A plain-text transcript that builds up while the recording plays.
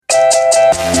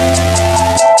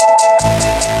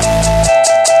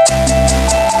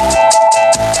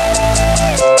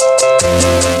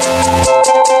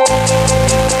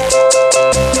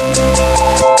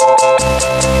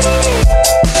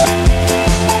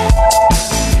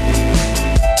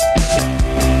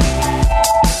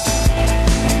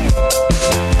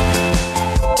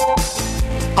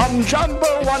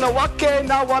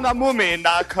Na wana mumi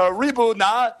na karibu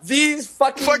na these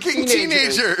fucking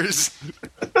teenagers.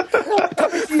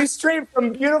 Coming to you straight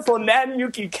from beautiful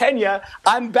Nanyuki, Kenya.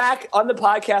 I'm back on the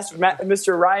podcast with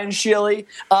Mr. Ryan Shealy.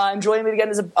 And joining me again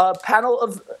is a panel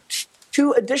of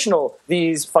two additional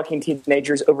these fucking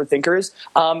teenagers overthinkers.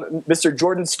 Mr.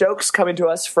 Jordan Stokes coming to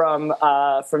us from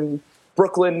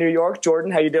Brooklyn, New York.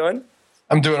 Jordan, how you doing?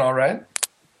 I'm doing all right.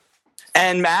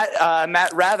 And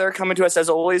Matt Rather coming to us as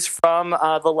always from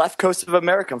the left coast of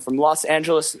America, from Los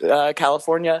Angeles,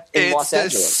 California, Los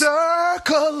Angeles. It's the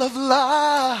circle of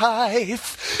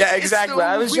life. Yeah, exactly.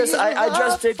 I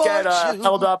just did get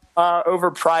held up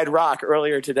over Pride Rock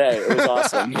earlier today. It was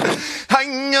awesome.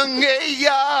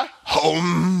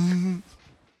 Home.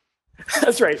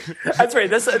 That's right.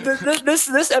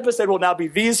 This episode will now be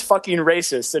These Fucking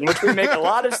Racists, in which we make a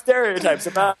lot of stereotypes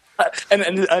about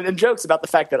and jokes about the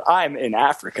fact that I'm in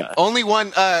Africa. Only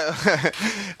one. No,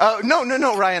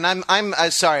 Ryan. I'm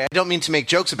sorry. I don't mean to make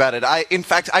jokes about it. In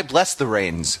fact, I bless the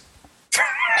rains.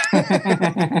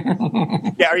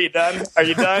 Yeah, are you done?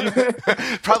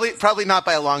 Probably not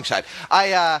by a long shot.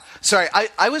 I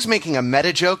was making a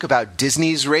meta joke about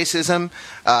Disney's racism.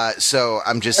 So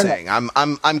I'm just saying,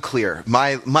 I'm clear.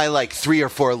 My like 3 or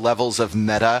 4 levels of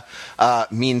meta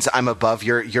means I'm above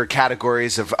your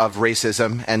categories of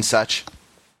racism and such.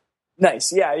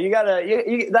 Nice, yeah. You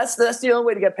gotta. That's the only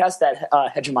way to get past that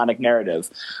hegemonic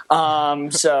narrative.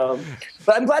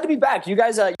 But I'm glad to be back. You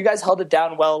guys held it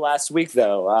down well last week,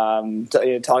 though.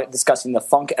 Discussing the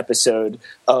funk episode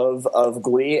of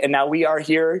Glee, and now we are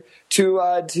here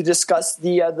to discuss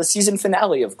the season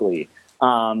finale of Glee.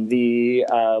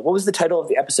 What was the title of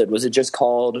the episode? Was it just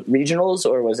called Regionals,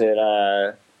 or was it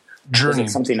Journey?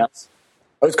 Was it something else?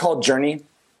 Oh, it's called Journey.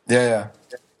 Yeah.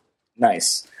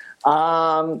 Nice.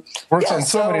 Works on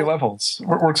so many levels.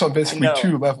 Works on basically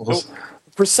 2 levels.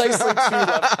 Precisely 2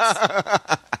 levels.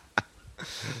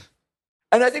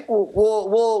 And I think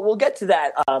we'll get to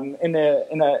that in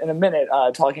a minute,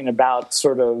 talking about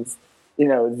sort of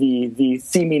the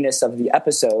theminess of the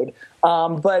episode.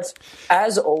 But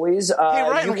as always, hey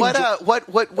Ryan,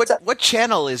 what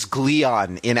channel is Glee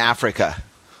on in Africa?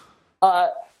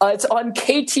 It's on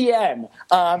KTN,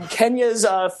 Kenya's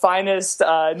finest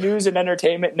news and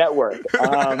entertainment network.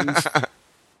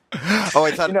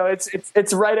 I thought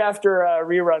it's right after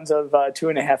reruns of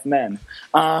 2.5 Men,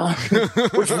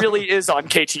 which really is on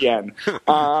KTN.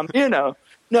 No.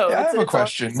 I have a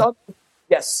question.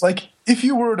 Yes, like if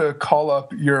you were to call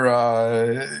up your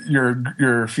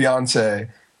fiance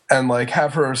and like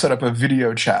have her set up a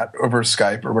video chat over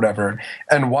Skype or whatever,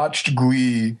 and watched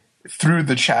Glee through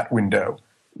the chat window,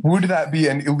 would that be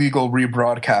an illegal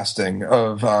rebroadcasting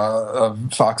of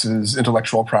Fox's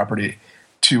intellectual property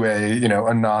to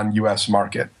a non-U.S.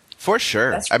 market? For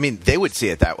sure. I mean, they would see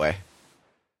it that way.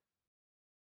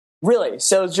 Really?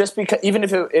 So just because, even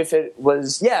if it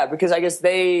was, because I guess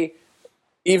they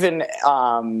even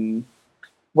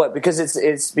because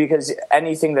it's because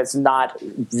anything that's not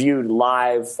viewed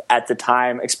live at the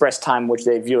time, express time which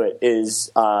they view it is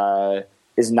not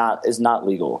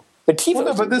legal. But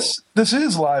this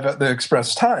is live at the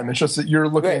express time. It's just that you're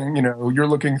looking, you're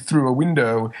looking through a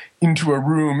window into a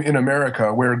room in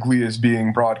America where Glee is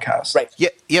being broadcast. Right. Yeah.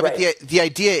 Right. But the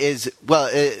idea is,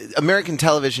 American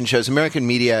television shows, American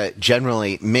media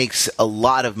generally makes a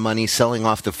lot of money selling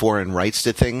off the foreign rights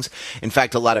to things. In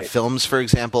fact, a lot of films, for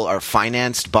example, are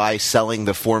financed by selling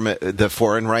the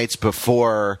foreign rights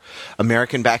before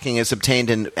American backing is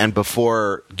obtained and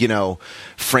before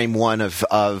frame one of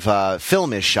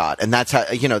film is shot. And that's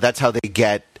how they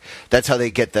get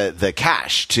the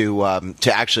cash to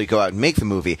actually go out and make the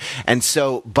movie. And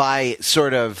so by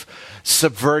sort of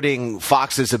subverting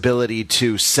Fox's ability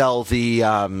to sell the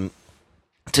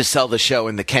show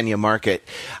in the Kenya market,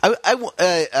 that's right.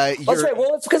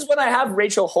 Well, it's because when I have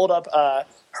Rachel hold up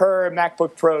her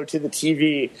MacBook Pro to the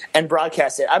TV and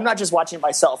broadcast it, I'm not just watching it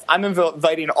myself. I'm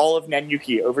inviting all of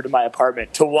Nanyuki over to my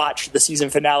apartment to watch the season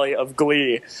finale of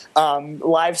Glee,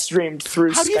 live streamed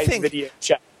through Skype video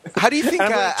chat. How do you think? I'm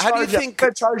going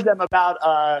to charge them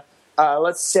about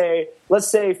let's say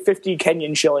 50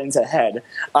 Kenyan shillings a head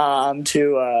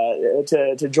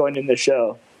to join in the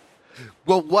show.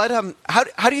 Well,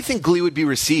 how do you think Glee would be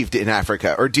received in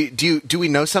Africa, or do we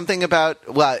know something about?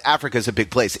 Well, Africa's a big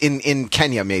place in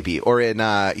Kenya, maybe, or in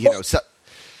part of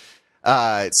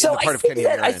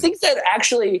Kenya. I think that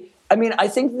actually, I mean, I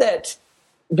think that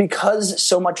because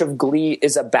so much of Glee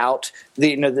is about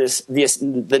the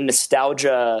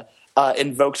nostalgia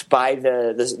invoked by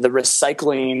the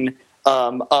recycling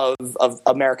of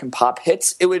American pop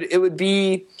hits, there'd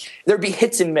be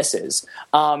hits and misses.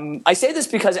 I say this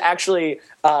because actually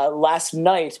last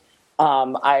night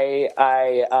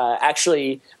I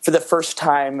actually for the first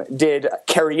time did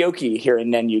karaoke here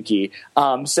in Nanyuki.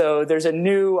 So there's a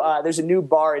new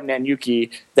bar in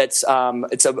Nanyuki that's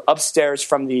it's upstairs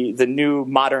from the new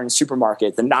modern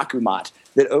supermarket, the Nakumat,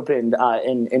 that opened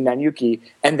in Nanyuki,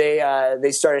 and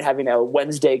they started having a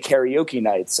Wednesday karaoke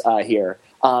nights here.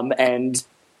 And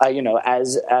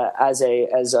as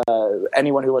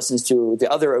anyone who listens to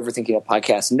the other Overthinking It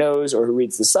podcast knows, or who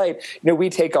reads the site,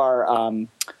 we take our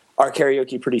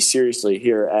karaoke pretty seriously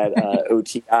here at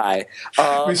OTI.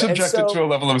 We subject it to a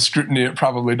level of scrutiny it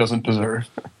probably doesn't deserve.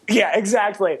 Yeah,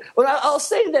 exactly. Well, I'll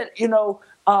say that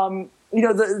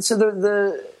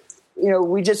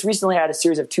we just recently had a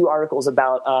series of 2 articles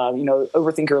about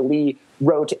Overthinker Lee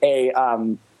wrote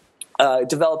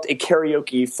developed a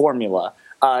karaoke formula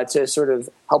to sort of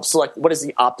help select what is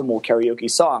the optimal karaoke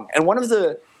song. And one of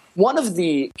the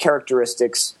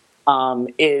characteristics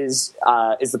is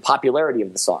the popularity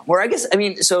of the song. Where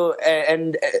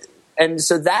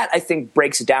so that I think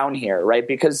breaks down here, right?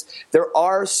 Because there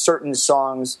are certain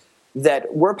songs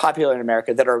that were popular in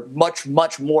America that are much,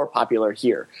 much more popular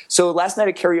here. So last night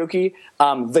at karaoke,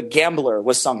 The Gambler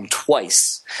was sung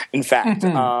twice, in fact.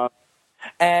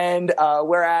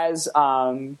 Whereas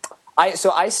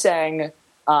I sang.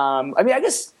 I'm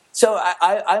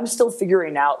still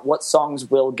figuring out what songs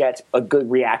will get a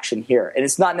good reaction here, and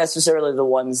it's not necessarily the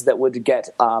ones that would get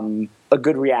a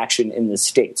good reaction in the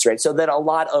States, right? So that a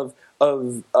lot of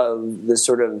the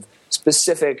sort of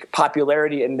specific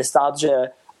popularity and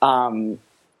nostalgia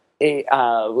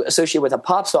associated with a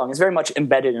pop song is very much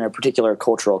embedded in a particular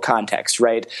cultural context,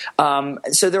 right?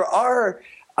 So there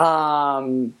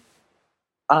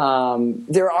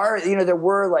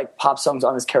were like pop songs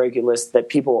on this karaoke list that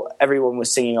everyone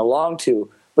was singing along to,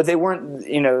 but they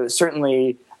weren't,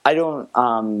 certainly I don't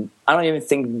even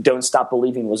think "Don't Stop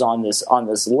Believing" was on this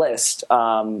list,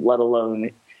 let alone,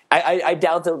 I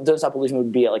doubt that "Don't Stop Believing"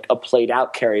 would be like a played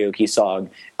out karaoke song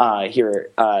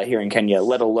here in Kenya,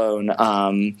 let alone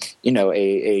a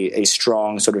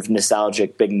strong sort of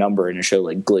nostalgic big number in a show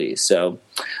like Glee. So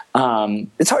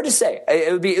it's hard to say.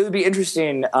 It would be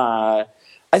interesting.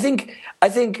 I think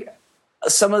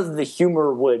some of the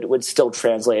humor would still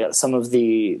translate. Some of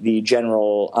the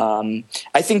general.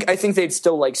 I think they'd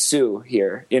still like Sue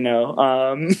here. I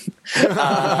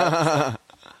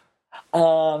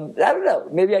don't know.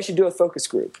 Maybe I should do a focus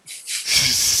group.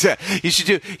 You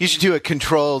should do a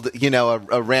controlled, a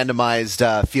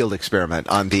randomized field experiment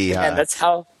on the. And that's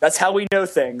how we know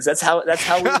things. That's how we learn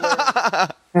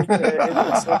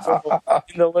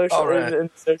in the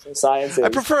social sciences. I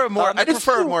prefer a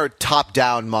more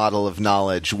top-down model of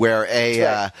knowledge, where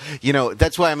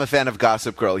that's why I'm a fan of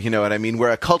Gossip Girl. You know what I mean?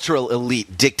 Where a cultural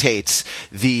elite dictates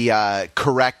the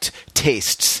correct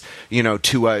tastes, to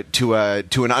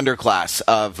an underclass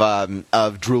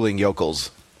of drooling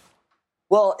yokels.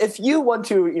 Well, if you want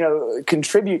to,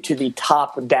 contribute to the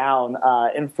top-down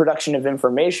in production of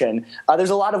information, there's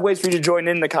a lot of ways for you to join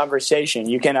in the conversation.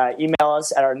 You can email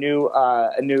us at our new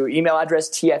email address,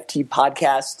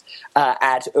 tftpodcast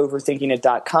at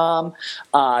overthinkingit.com.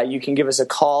 You can give us a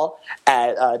call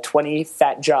at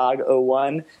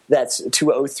 20-FAT-JOG-01. That's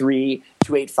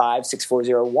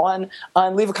 203-285-6401.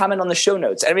 And leave a comment on the show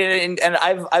notes. I mean, and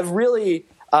I've really...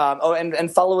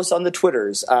 and follow us on the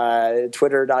Twitters,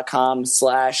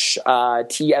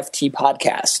 twitter.com/TFT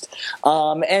podcast.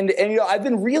 And I've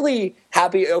been really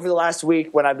happy over the last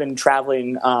week when I've been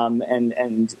traveling,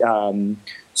 and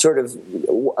sort of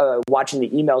watching the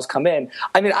emails come in.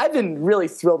 I mean, I've been really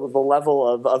thrilled with the level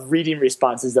of reading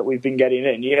responses that we've been getting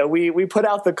in. We put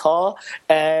out the call,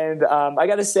 and I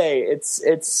got to say,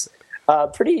 it's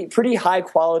pretty high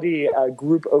quality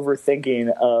group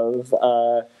overthinking of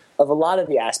a lot of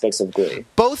the aspects of Glee.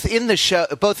 Both in the show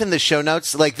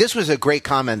notes. Like, this was a great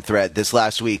comment thread this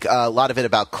last week. A lot of it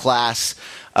about class,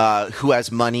 who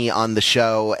has money on the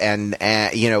show, and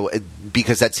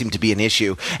because that seemed to be an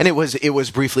issue, and it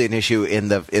was briefly an issue in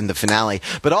the finale,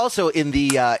 but also in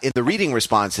the reading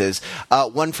responses.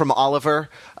 One from Oliver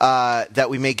that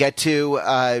we may get to,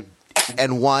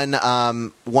 and one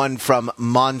from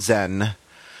Monzen.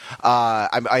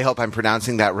 I hope I'm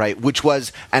pronouncing that right, which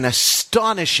was an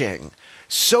astonishing,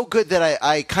 so good that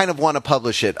I kind of want to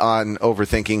publish it on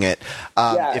Overthinking It.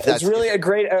 It's really a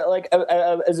great,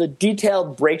 as a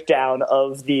detailed breakdown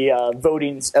of the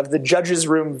votings, of the judges'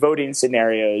 room voting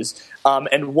scenarios,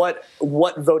 and what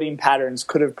voting patterns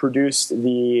could have produced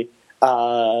the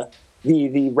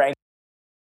rank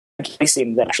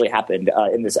placing that actually happened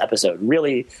in this episode.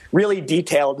 Really, really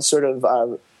detailed sort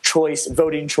of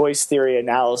voting choice theory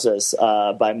analysis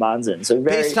by Monzon. So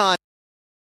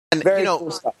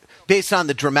based on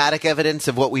the dramatic evidence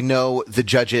of what we know the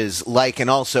judges like, and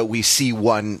also we see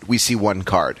one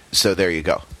card. So there you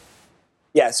go.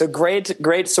 Yeah. So great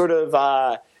sort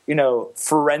of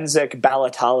forensic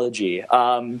ballotology.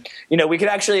 We could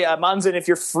actually, Monzon, if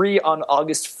you're free on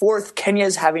August 4th,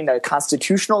 Kenya's having a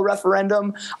constitutional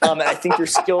referendum, and I think your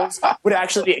skills would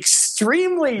actually be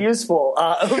extremely useful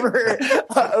over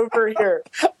here.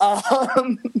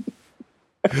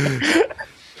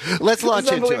 Let's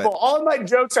launch into it. All of my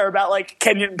jokes are about like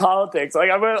Kenyan politics. Like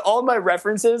all my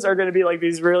references are going to be like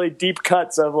these really deep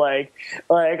cuts of like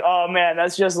oh man,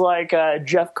 that's just like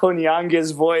Jeff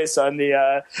Konyanga's voice on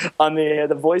the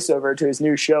voiceover to his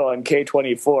new show on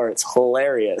K24. It's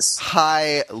hilarious.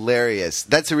 Hilarious.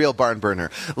 That's a real barn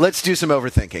burner. Let's do some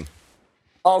overthinking.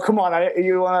 Oh, come on.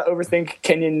 You want to overthink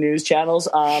Kenyan news channels?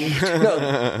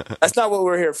 No, that's not what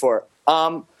we're here for.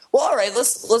 Well, all right,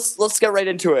 let's get right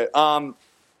into it.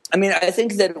 I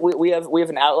think that we have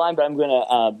an outline, but I'm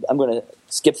gonna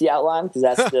skip the outline because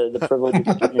that's the privilege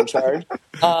of being in charge.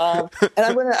 And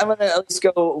I'm gonna at least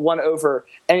go one over.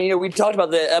 And we talked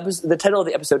about the title of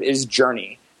the episode is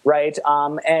Journey, right?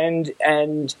 When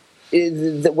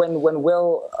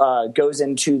Will goes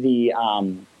into the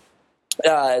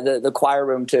choir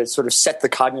room to sort of set the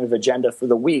cognitive agenda for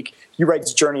the week, he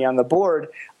writes Journey on the board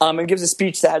and gives a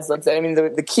speech that has,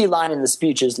 the key line in the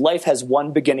speech is life has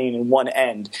one beginning and one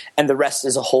end, and the rest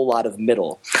is a whole lot of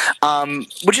middle,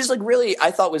 which is really,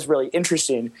 I thought was really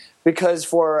interesting because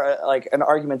for an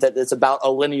argument that it's about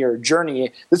a linear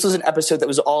journey, this was an episode that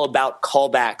was all about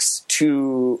callbacks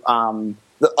to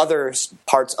the other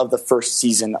parts of the first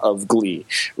season of Glee,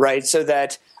 right? So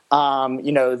that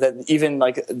that even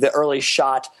the early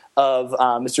shot of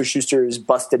Mr. Schuster's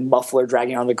busted muffler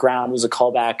dragging on the ground was a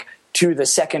callback to the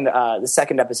second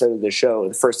episode of the show,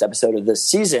 the first episode of this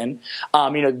season.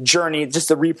 Journey, just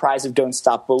the reprise of Don't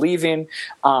Stop Believing,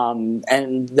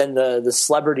 and then the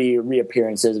celebrity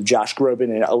reappearances of Josh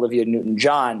Groban and Olivia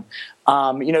Newton-John.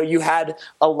 You had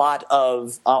a lot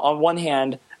of, on one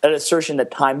hand, an assertion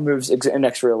that time moves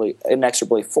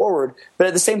inexorably forward, but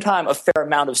at the same time, a fair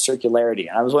amount of circularity.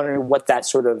 And I was wondering what that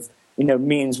sort of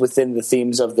means within the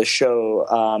themes of the show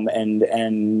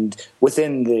and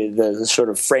within the sort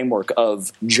of framework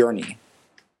of Journey.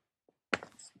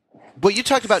 Well, you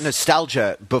talked about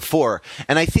nostalgia before,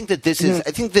 and I think that this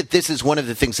is one of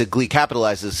the things that Glee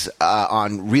capitalizes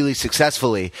on really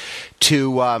successfully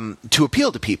to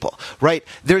appeal to people. Right?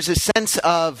 There's a sense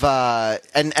of,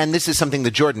 and this is something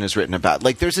that Jordan has written about.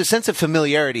 There's a sense of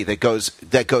familiarity that goes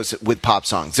with pop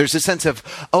songs. There's a sense of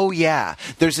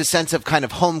There's a sense of kind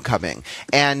of homecoming,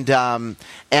 and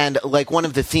one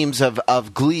of the themes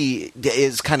of Glee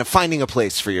is kind of finding a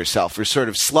place for yourself, or sort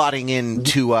of slotting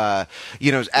into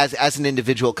as an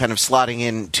individual, kind of slotting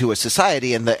into a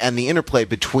society, and the interplay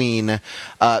between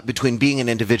being an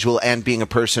individual and being a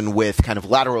person with kind of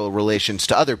lateral relations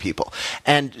to other people.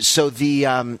 And so the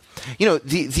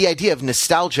idea of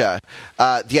nostalgia,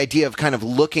 the idea of kind of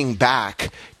looking back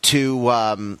to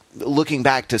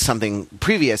something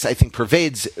previous, I think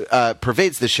pervades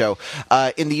the show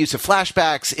in the use of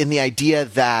flashbacks, in the idea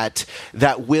that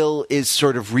Will is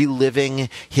sort of reliving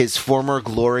his former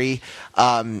glory,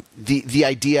 the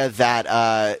idea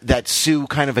that Sue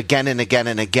kind of again and again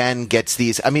and again gets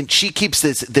these. I mean, she keeps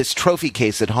this trophy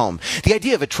case at home. The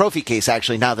idea of a trophy case,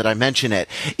 actually, now that I mention it,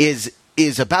 is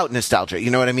about nostalgia.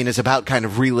 You know what I mean? Is about kind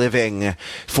of reliving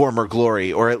former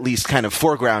glory, or at least kind of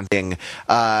foregrounding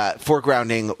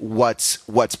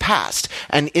what's past.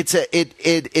 And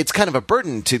it's kind of a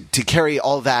burden to carry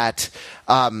all that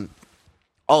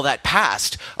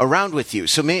past around with you.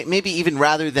 So maybe even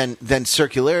rather than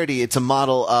circularity, it's a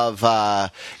model of a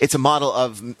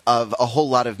whole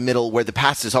lot of middle, where the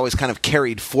past is always kind of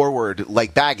carried forward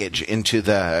like baggage into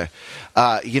the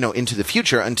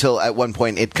future, until at one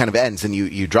point it kind of ends and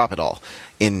you drop it all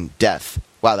in death.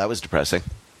 Wow, that was depressing.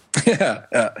 Yeah.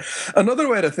 Another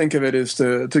way to think of it is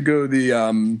to go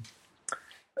the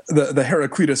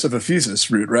Heraclitus of Ephesus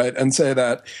route, right? And say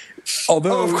that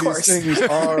although these things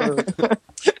are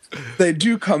they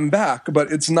do come back,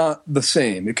 but it's not the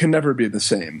same. It can never be the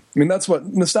same. I mean, that's what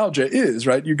nostalgia is,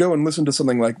 right? You go and listen to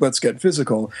something like Let's Get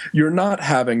Physical, you're not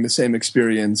having the same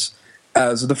experience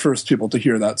as the first people to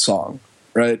hear that song,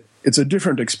 right? It's a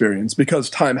different experience because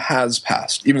time has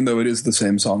passed, even though it is the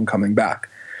same song coming back.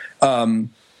 And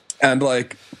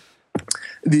like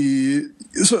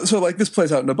so like this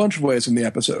plays out in a bunch of ways in the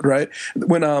episode, right?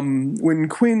 When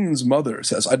Quinn's mother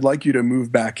says, "I'd like you to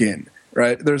move back in,"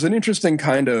 right? There's an interesting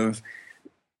kind of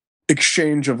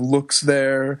exchange of looks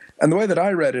there. And the way that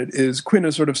I read it is Quinn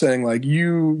is sort of saying, like,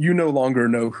 you no longer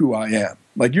know who I am.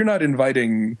 Like, you're not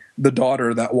inviting the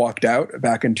daughter that walked out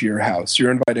back into your house.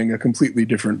 You're inviting a completely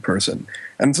different person.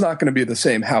 And it's not going to be the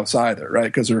same house either,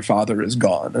 right? Because her father is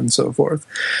gone and so forth.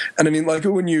 And I mean, like,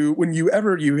 when you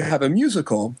have a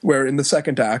musical where in the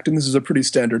second act, and this is a pretty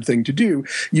standard thing to do,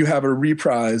 you have a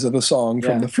reprise of a song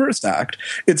from the first act,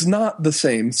 it's not the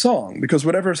same song because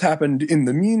whatever's happened in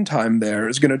the meantime there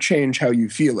is going to change how you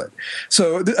feel it.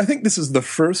 So I think this is the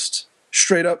first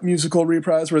straight up musical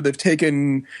reprise where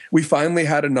we finally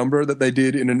had a number that they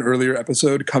did in an earlier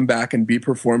episode come back and be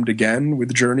performed again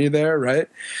with Journey there, right?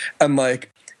 And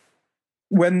like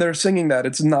when they're singing that,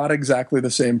 it's not exactly the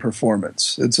same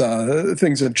performance. It's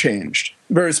things have changed.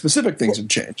 Very specific things have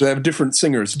changed. They have different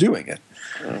singers doing it.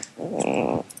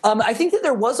 I think that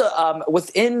there was a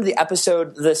within the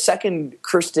episode, the second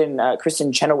Kristen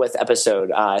Chenoweth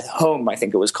episode, Home, I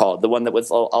think it was called, the one that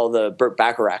with all the Burt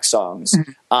Bacharach songs.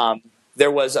 There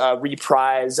was a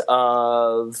reprise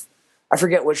of, I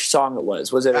forget which song it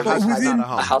was. Was it A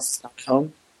House Not a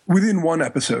Home? Within one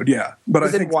episode, yeah. But I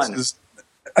think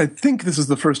this is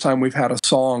the first time we've had a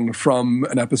song from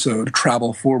an episode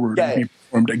travel forward and be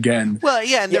performed again. Well,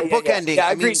 yeah, and they're bookending. Yeah,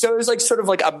 I agree. So it was like sort of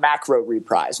like a macro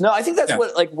reprise. No, I think that's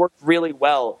what like worked really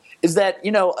well. Is that,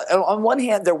 you know, on one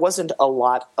hand there wasn't a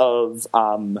lot of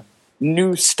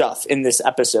new stuff in this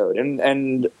episode,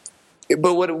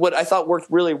 but what I thought worked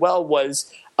really well was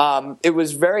it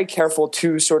was very careful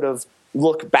to sort of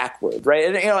look backward, right?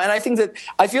 And and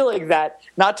I feel like that,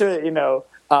 not to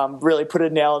really put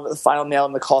the final nail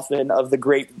in the coffin of the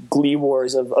great Glee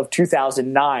Wars of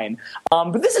 2009.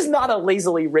 But this is not a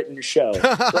lazily written show,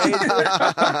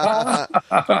 right?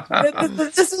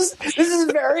 This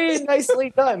is very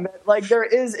nicely done. Like there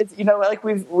is, like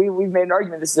we've made an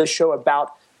argument. This is a show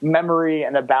about memory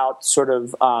and about sort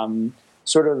of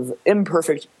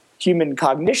imperfect human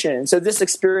cognition. And so this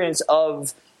experience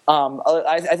of,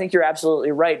 I think you're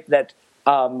absolutely right that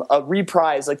a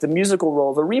reprise, like the musical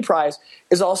role of a reprise,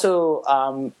 is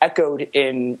also echoed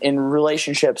in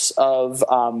relationships of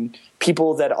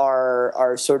people that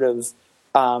are sort of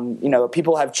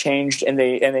people have changed and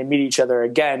they meet each other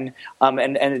again,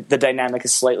 and the dynamic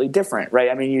is slightly different, right?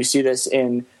 I mean, you see this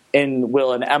in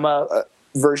Will and Emma.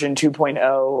 Version 2.0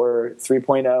 or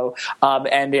 3.0,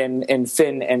 and in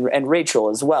Finn and Rachel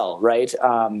as well, right?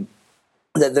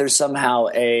 That there's somehow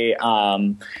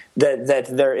that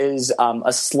there is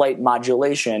a slight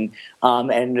modulation,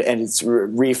 and it's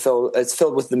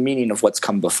filled with the meaning of what's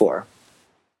come before.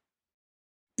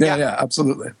 Yeah,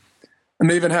 absolutely. And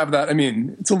they even have that. I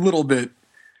mean, it's a little bit.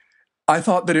 I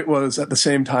thought that it was at the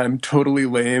same time totally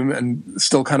lame and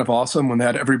still kind of awesome when they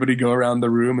had everybody go around the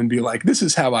room and be like, "This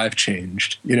is how I've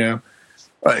changed,"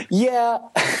 Like, yeah.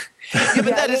 But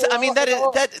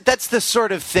that's the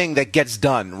sort of thing that gets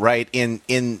done, right? In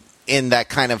that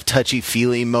kind of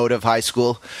touchy-feely mode of high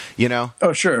school,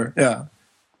 Oh, sure, yeah.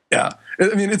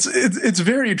 I mean, it's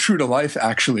very true to life,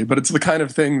 actually, but it's the kind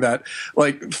of thing that,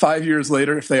 like, 5 years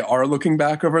later, if they are looking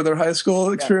back over their high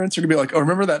school experience, they're going to be like, oh,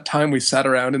 remember that time we sat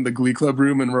around in the Glee Club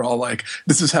room and we're all like,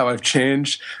 this is how I've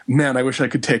changed? Man, I wish I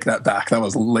could take that back. That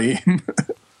was lame.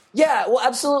 Yeah, well,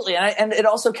 absolutely. And it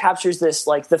also captures this,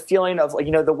 like, the feeling of, like,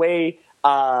 the way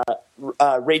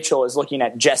Rachel is looking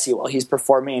at Jesse while he's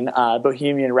performing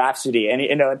Bohemian Rhapsody,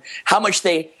 and how much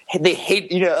they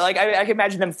hate, like I can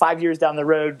imagine them 5 years down the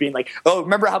road being like, oh,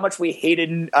 remember how much we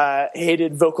hated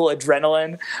vocal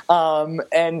adrenaline,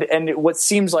 and what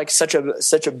seems like such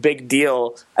a big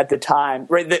deal at the time,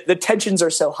 right? The tensions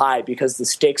are so high because the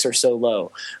stakes are so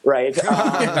low, right?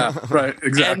 Yeah, right,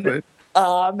 exactly.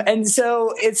 And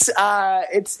so it's I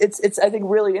think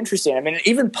really interesting. I mean,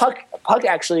 even Puck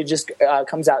actually just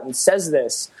comes out and says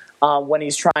this when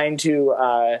he's trying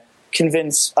to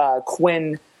convince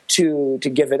Quinn to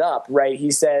give it up. Right?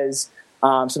 He says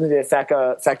something to the effect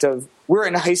of, "We're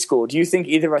in high school. Do you think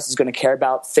either of us is going to care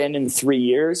about Finn in 3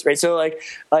 years?" Right? So like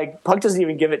Puck doesn't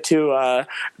even give it to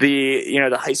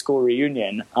the high school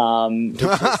reunion.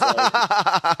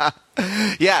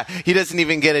 Yeah, he doesn't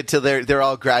even get it till they're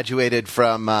all graduated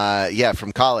from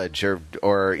college or.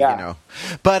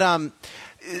 But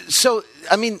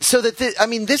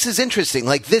this is interesting.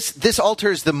 Like this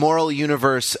alters the moral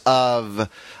universe of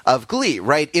Glee,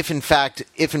 right? If in fact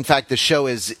the show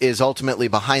is ultimately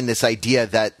behind this idea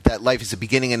that life is a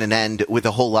beginning and an end with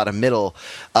a whole lot of middle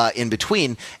in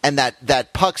between, and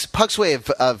that Puck's way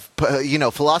of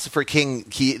philosopher king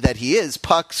that he is,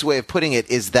 Puck's way of putting it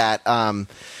is that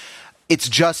it's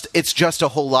just a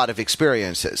whole lot of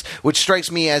experiences, which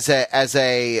strikes me as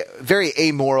a very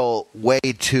amoral way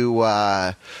to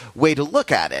look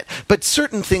at it. But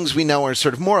certain things we know are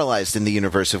sort of moralized in the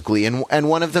universe of Glee, and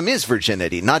one of them is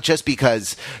virginity. Not just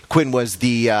because Quinn was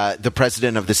the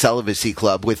president of the celibacy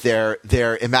club with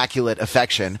their immaculate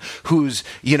affection, whose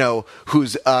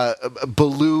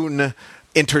balloon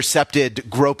intercepted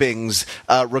gropings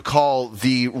recall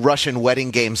the Russian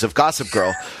wedding games of Gossip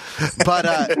Girl. But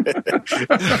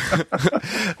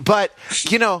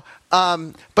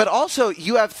but also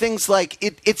you have things like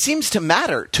it seems to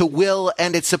matter to Will,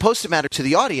 and it's supposed to matter to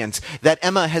the audience that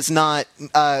Emma has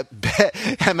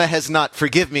not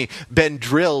forgive me, been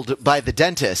drilled by the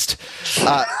dentist.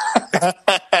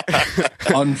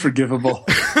 Unforgivable.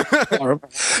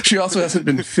 She also hasn't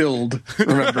been filled,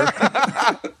 remember?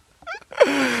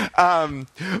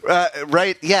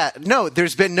 Right. Yeah. No,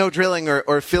 there's been no drilling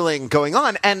or filling going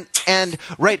on. And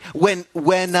right. When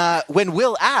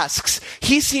Will asks,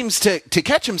 he seems to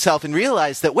catch himself and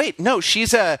realize that, wait, no,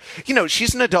 she's an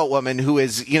adult woman who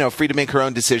is, free to make her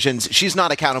own decisions. She's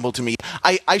not accountable to me.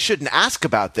 I shouldn't ask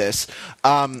about this.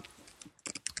 I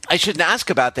shouldn't ask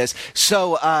about this.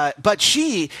 So, but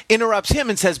she interrupts him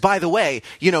and says, by the way,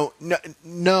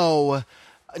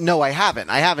 no, I haven't.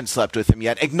 I haven't slept with him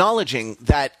yet, acknowledging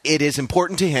that it is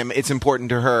important to him, it's important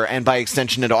to her, and by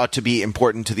extension it ought to be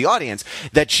important to the audience,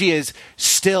 that she is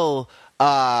still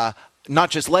not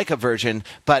just like a virgin,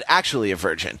 but actually a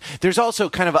virgin. There's also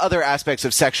kind of other aspects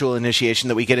of sexual initiation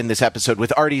that we get in this episode,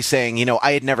 with Artie saying,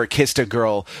 I had never kissed a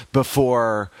girl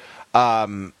before...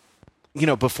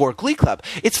 before Glee Club.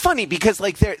 It's funny because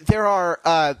like there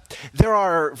are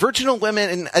virginal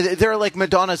women, and there are like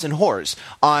Madonnas and whores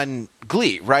on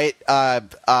Glee, right?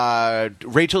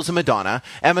 Rachel's a Madonna,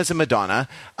 Emma's a Madonna,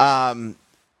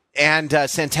 and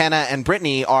Santana and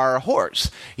Brittany are whores,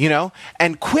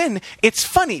 And Quinn, it's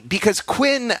funny because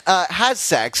Quinn has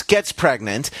sex, gets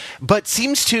pregnant, but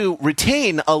seems to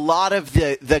retain a lot of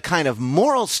the kind of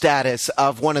moral status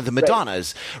of one of the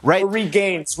Madonnas, right? Or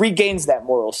regains that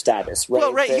moral status, right?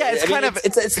 Well, right, yeah,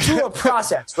 it's through a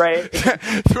process, right?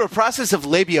 Through a process of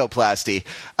labioplasty.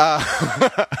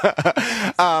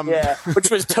 Yeah, which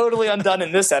was totally undone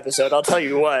in this episode, I'll tell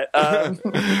you what.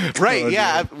 Right,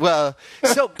 yeah, well,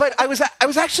 so... But I was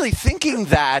actually thinking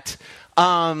that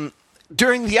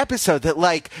during the episode that,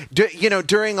 like,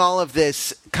 during all of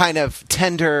this kind of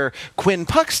tender Quinn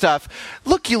Puck stuff,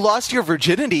 look, you lost your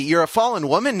virginity. You're a fallen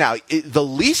woman now. The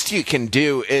least you can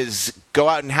do is go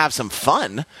out and have some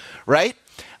fun, right?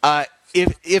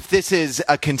 If this is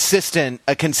a consistent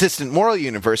moral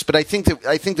universe, but I think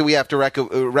that we have to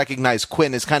recognize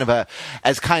Quinn as kind of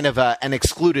an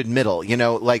excluded middle,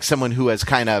 like someone who has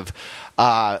kind of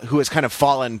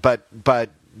fallen but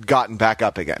gotten back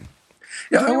up again.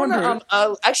 Yeah, I wonder.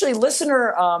 Actually,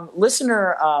 listener. This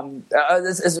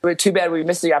is too bad we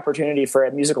missed the opportunity for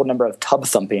a musical number of Tub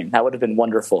Thumping. That would have been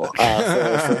wonderful.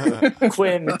 For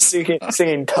Quinn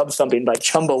singing Tub Thumping by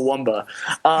Chumbawamba.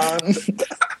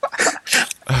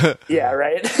 Yeah,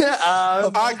 right.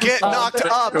 I get knocked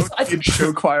up. Don't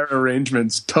show choir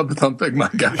arrangements. Tub thumping,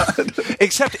 my God.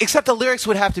 Except the lyrics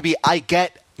would have to be, I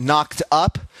get knocked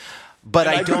up. But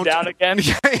I don't go down again.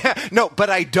 Yeah, no,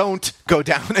 but I don't go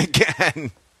down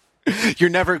again. You're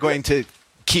never going to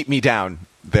keep me down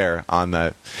there on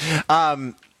the.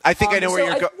 I think I know where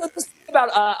you're going. The thing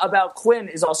about Quinn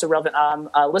is also relevant.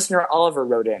 Listener Oliver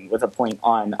wrote in with a point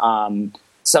on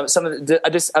some of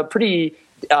just a pretty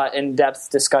in-depth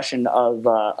discussion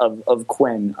of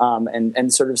Quinn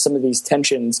and sort of some of these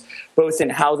tensions, both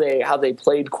in how they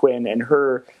played Quinn and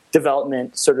her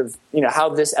development, sort of, how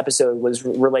this episode was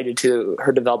related to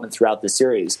her development throughout the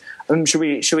series. Should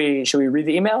we read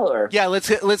the email, or? Yeah, let's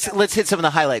hit some of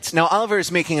the highlights. Now, Oliver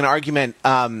is making an argument.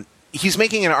 He's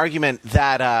making an argument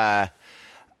that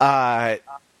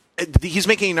he's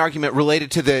making an argument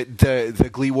related to the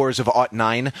Glee Wars of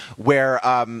 '09, where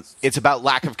it's about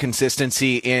lack of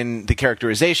consistency in the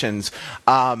characterizations.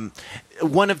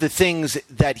 One of the things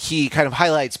that he kind of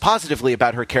highlights positively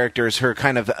about her character is her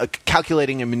kind of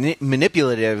calculating and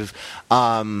manipulative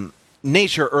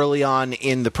nature early on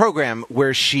in the program,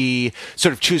 where she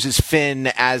sort of chooses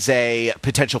Finn as a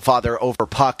potential father over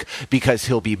Puck because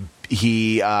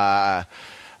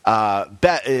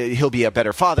he'll be a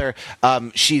better father.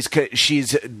 She's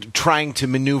trying to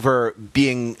maneuver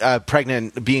being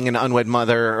pregnant, being an unwed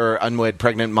mother or unwed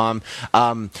pregnant mom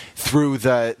through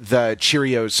the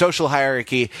Cheerios social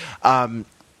hierarchy.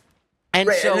 And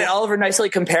right, so, and then Oliver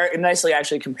nicely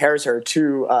actually compares her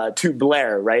to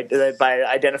Blair, right? By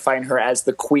identifying her as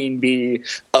the queen bee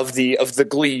of the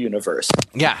Glee universe.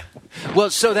 Yeah. Well,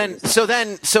 so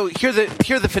here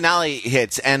the finale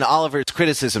hits, and Oliver's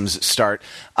criticisms start.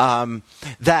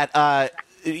 That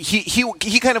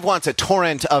he kind of wants a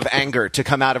torrent of anger to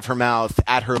come out of her mouth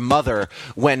at her mother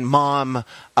when mom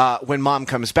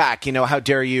comes back. You know, how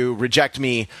dare you reject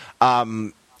me?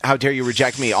 How dare you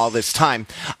reject me all this time?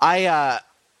 I'm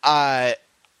not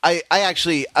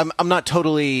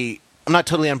totally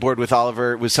on board with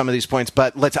Oliver with some of these points,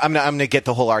 but I'm going to get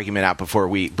the whole argument out before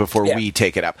we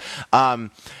take it up.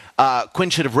 Quinn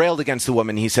should have railed against the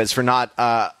woman, he says, for not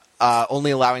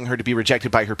only allowing her to be rejected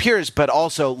by her peers, but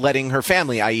also letting her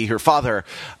family, i.e. her father,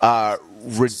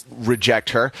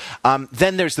 reject her.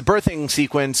 Then there's the birthing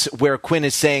sequence where Quinn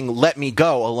is saying, "Let me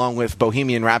go," along with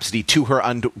Bohemian Rhapsody to her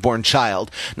unborn child.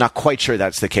 Not quite sure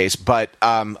that's the case, but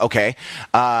okay.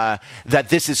 That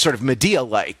this is sort of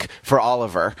Medea-like for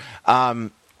Oliver.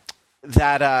 And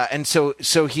so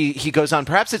he goes on.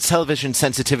 Perhaps it's television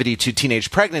sensitivity to teenage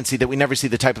pregnancy that we never see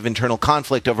the type of internal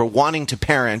conflict over wanting to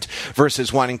parent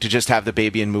versus wanting to just have the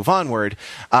baby and move onward.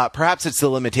 Perhaps it's the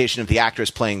limitation of the actress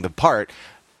playing the part.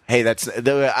 Hey,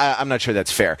 I'm not sure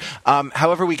that's fair.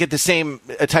 However, we get the same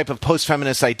type of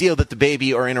post-feminist ideal that the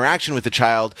baby or interaction with the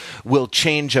child will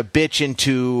change a bitch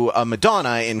into a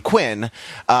Madonna in Quinn,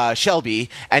 Shelby,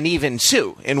 and even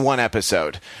Sue in one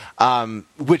episode,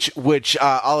 which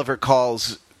Oliver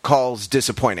calls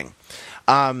disappointing.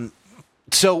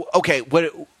 So, okay,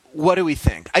 what do we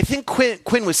think? I think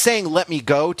Quinn was saying "let me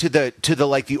go" to the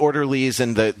like the orderlies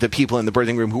and the people in the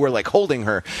birthing room who were like holding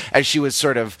her as she was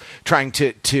sort of trying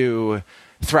to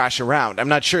thrash around. I'm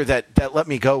not sure that "let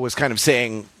me go" was kind of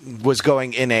was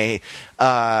going in a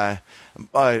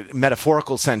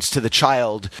metaphorical sense to the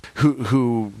child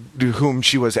whom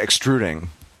she was extruding.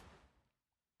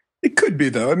 It could be,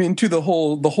 though. I mean, to the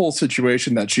whole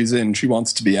situation that she's in, she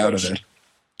wants to be out of it.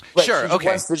 Right, sure. She okay.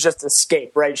 wants to just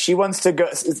escape, right? She wants to go,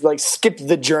 like, skip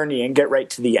the journey and get right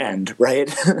to the end,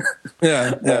 right?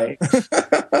 Yeah. Right.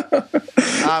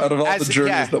 Out of all the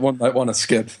journeys that one might want to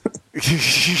skip.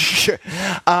 Sure.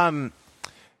 Well,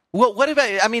 what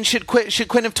about? I mean, should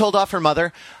Quinn have told off her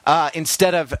mother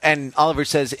instead of? And Oliver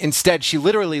says instead she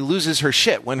literally loses her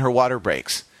shit when her water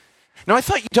breaks. Now, I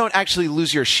thought you don't actually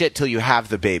lose your shit till you have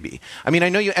the baby. I mean, I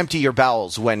know you empty your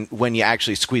bowels when you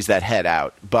actually squeeze that head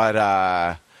out,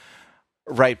 but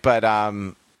right? But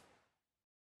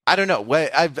I don't know.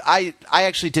 I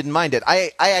actually didn't mind it.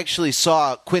 I actually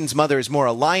saw Quinn's mother as more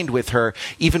aligned with her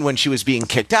even when she was being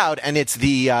kicked out, and it's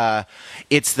the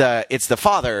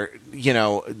father. You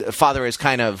know, the father is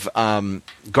kind of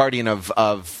guardian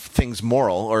of things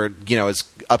moral, or is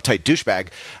uptight douchebag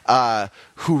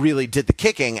who really did the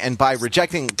kicking, and by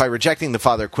rejecting the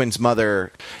father, Quinn's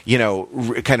mother,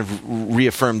 kind of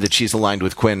reaffirmed that she's aligned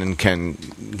with Quinn and can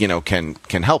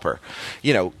help her.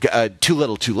 Too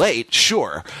little, too late,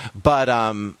 sure, but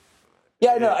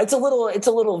yeah, no, it's a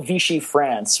little Vichy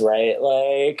France, right?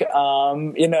 Like,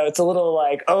 it's a little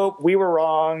like, oh, we were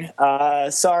wrong,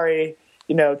 sorry.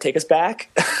 Take us back.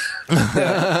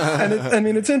 Yeah. And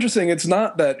it's interesting. It's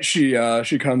not that she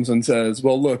comes and says,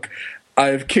 well, look,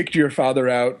 I've kicked your father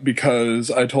out because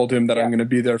I told him that I'm going to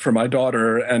be there for my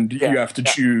daughter and you have to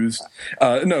choose.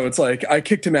 No, it's like I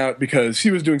kicked him out because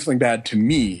he was doing something bad to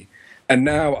me and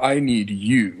now I need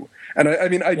you. And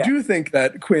I do think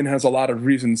that Quinn has a lot of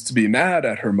reasons to be mad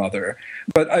at her mother,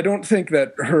 but I don't think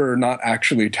that her not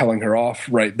actually telling her off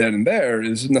right then and there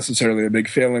is necessarily a big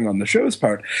failing on the show's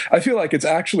part. I feel like it's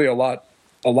actually a lot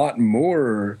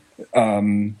more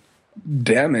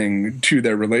damning to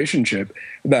their relationship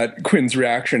that Quinn's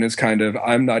reaction is kind of,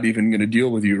 I'm not even going to deal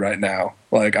with you right now.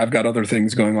 Like, I've got other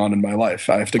things going on in my life.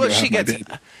 I have to go have my baby.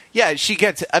 Yeah, she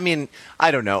gets. I mean, I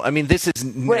don't know. I mean, this is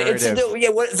narrative.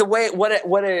 What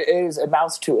it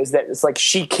amounts to is that it's like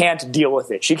she can't deal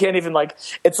with it. She can't even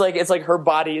it's like her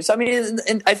body. So I mean,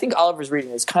 and I think Oliver's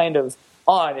reading is kind of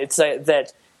on. It's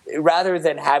that rather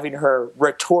than having her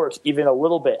retort even a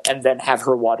little bit and then have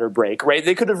her water break, right?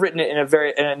 They could have written it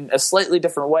in a slightly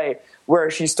different way, where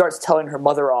she starts telling her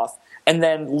mother off and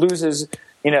then loses.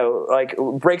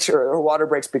 Breaks her water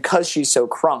breaks because she's so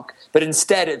crunk. But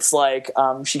instead, it's like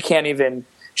she can't even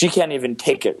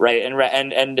take it, right?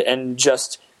 And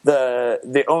just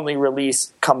the only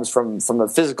release comes from the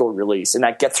physical release, and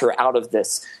that gets her out of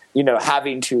this,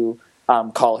 having to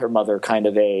call her mother kind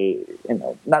of a,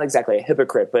 not exactly a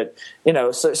hypocrite, but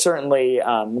certainly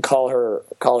call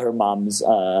her mom's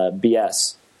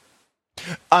BS.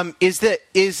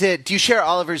 Do you share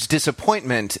Oliver's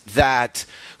disappointment that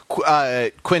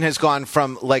Quinn has gone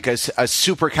from like a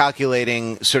super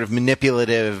calculating, sort of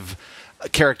manipulative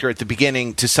character at the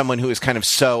beginning to someone who is kind of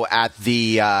so at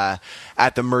the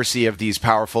mercy of these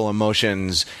powerful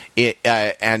emotions,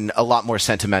 and a lot more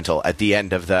sentimental at the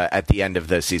end of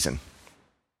the season?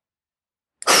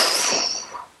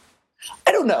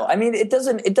 I don't know. I mean, it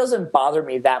doesn't bother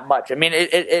me that much. I mean,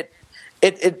 it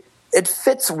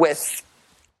fits with.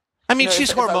 I mean,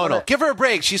 she's hormonal. Give her a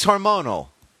break. She's hormonal.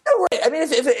 Right. I mean,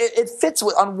 if it fits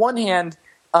with, on one hand,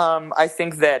 I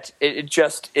think that it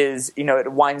just is,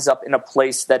 it winds up in a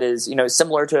place that is,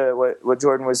 similar to what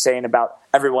Jordan was saying about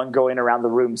everyone going around the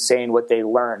room saying what they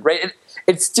learned, right?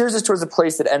 It steers us towards a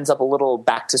place that ends up a little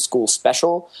back to school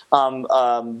special.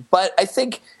 But I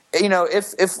think,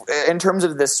 if in terms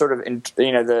of this sort of,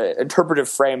 the interpretive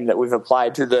frame that we've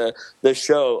applied to the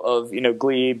show of,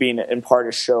 Glee being in part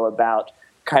a show about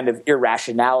kind of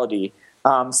irrationality,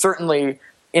 certainly,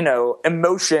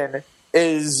 emotion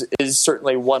is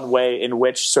certainly one way in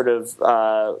which sort of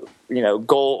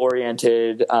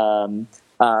goal-oriented sort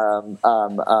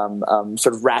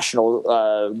of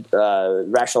rational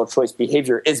choice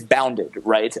behavior is bounded,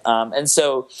 right? And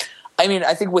so, I mean,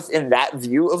 I think within that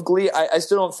view of Glee, I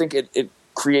still don't think it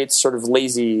creates sort of a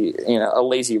lazy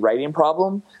writing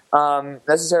problem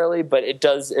necessarily, but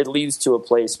it leads to a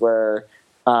place where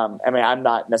I'm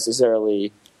not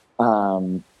necessarily.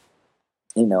 I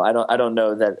don't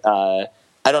know that I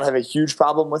don't have a huge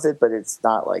problem with it, but it's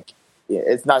not like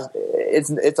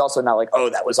it's also not like, oh,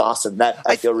 that was awesome. That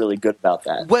I feel really good about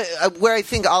that. Where I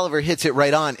think Oliver hits it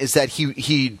right on is that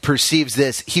he perceives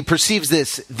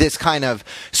this kind of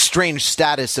strange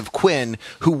status of Quinn,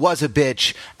 who was a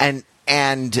bitch and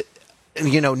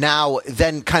now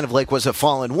then kind of like was a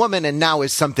fallen woman and now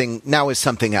is something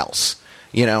else.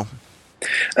 To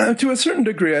a certain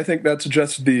degree, I think that's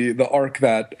just the arc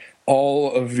that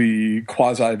all of the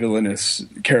quasi-villainous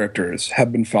characters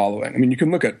have been following. I mean, you can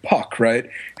look at Puck, right,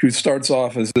 who starts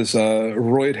off as this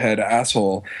roid-head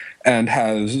asshole and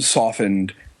has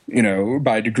softened,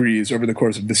 by degrees over the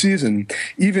course of the season.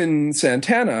 Even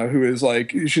Santana, who is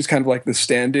she's kind of like the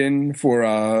stand-in for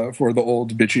the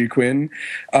old bitchy Quinn,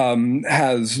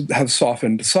 has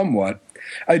softened somewhat.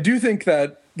 I do think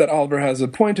that Oliver has a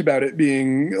point about it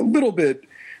being a little bit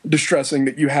distressing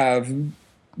that you have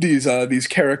these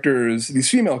characters, these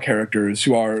female characters,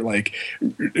 who are like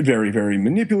very, very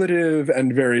manipulative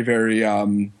and very, very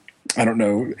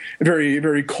very,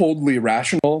 very coldly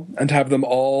rational, and to have them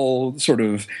all sort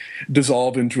of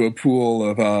dissolve into a pool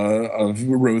of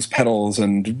rose petals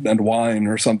and wine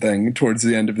or something towards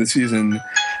the end of the season,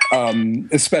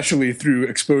 especially through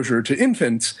exposure to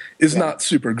infants, is not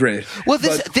super great. Well,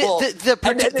 the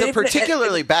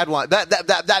particularly bad one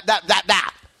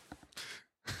that.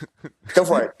 Go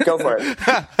for it.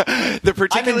 The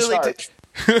particularly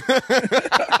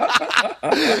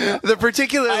the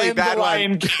particularly bad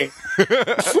one.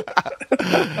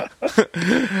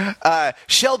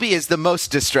 Shelby is the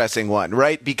most distressing one,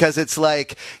 right? Because it's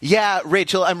like, yeah,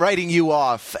 Rachel, I'm writing you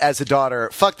off as a daughter.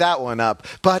 Fuck that one up.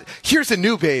 But here's a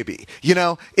new baby.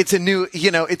 It's a new,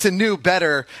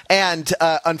 better, and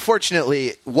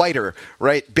unfortunately whiter,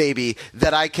 right, baby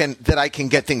that I can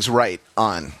get things right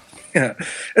on. Yeah,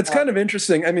 it's kind of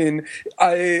interesting. I mean,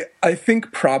 I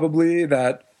think probably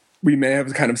that we may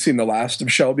have kind of seen the last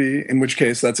of Shelby, in which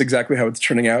case that's exactly how it's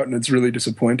turning out, and it's really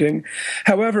disappointing.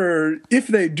 However, if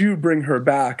they do bring her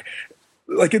back,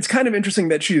 it's kind of interesting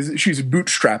that she's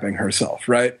bootstrapping herself,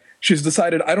 right? She's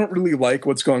decided, I don't really like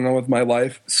what's going on with my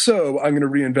life, so I'm going to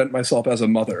reinvent myself as a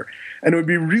mother. And it would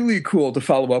be really cool to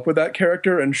follow up with that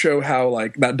character and show how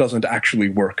that doesn't actually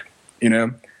work,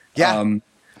 Yeah.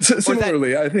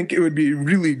 Similarly, I think it would be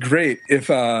really great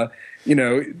if,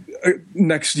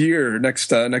 next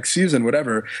season,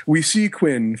 whatever, we see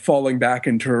Quinn falling back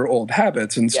into her old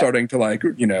habits and starting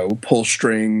to pull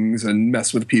strings and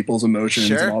mess with people's emotions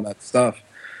and all that stuff.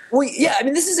 Well, yeah, I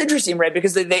mean, this is interesting, right?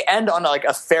 Because they end on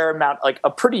a fair amount,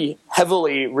 a pretty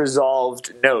heavily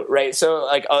resolved note, right? So,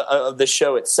 of the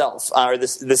show itself, or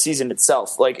the season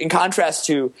itself, in contrast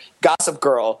to Gossip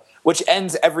Girl, which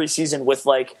ends every season with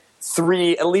at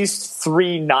least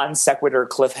three non sequitur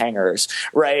cliffhangers,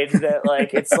 right? That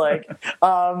it's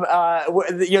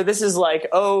this is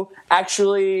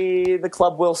actually the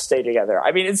club will stay together.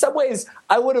 I mean, in some ways,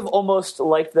 I would have almost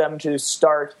liked them to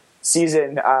start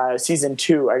season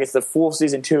 2, I guess the full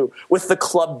season 2, with the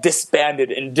club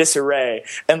disbanded in disarray,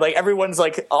 and like everyone's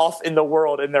like off in the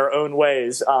world in their own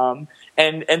ways, and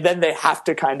then they have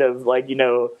to kind of like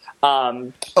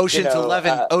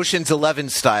Ocean's 11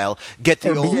 style, get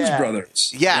the old Blues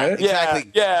Brothers, yeah, right? exactly,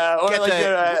 or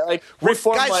get like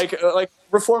reform guys, like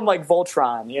reform like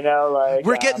Voltron, like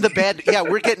we're getting the band,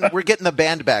 we're getting the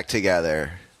band back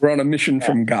together. We're on a mission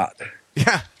from God.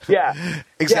 Yeah,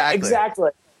 exactly. Yeah,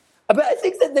 exactly. But I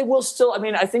think that they will still. I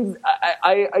mean, I think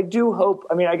I do hope.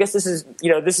 I mean, I guess this is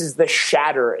the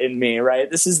shatter in me,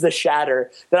 right? This is the shatter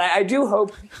that I do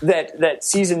hope that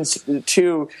season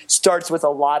 2 starts with a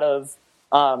lot of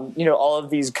all of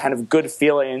these kind of good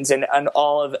feelings and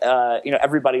all of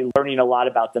everybody learning a lot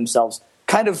about themselves,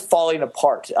 kind of falling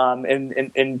apart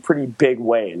in pretty big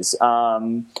ways. I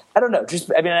don't know.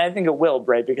 I think it will,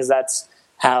 right? Because that's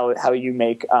how you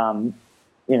make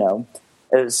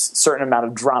a certain amount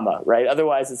of drama, right?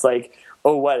 Otherwise, it's like,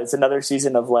 oh, what? It's another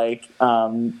season of like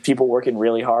people working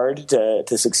really hard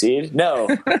to succeed. No,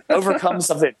 overcome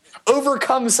something.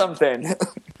 Overcome something.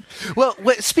 Well,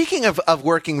 speaking of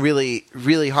working really,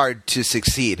 really hard to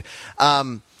succeed,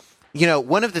 one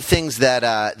of the things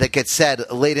that gets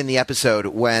said late in the episode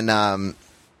when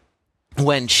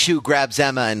Shu grabs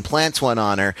Emma and plants one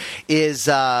on her is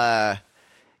that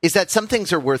some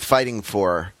things are worth fighting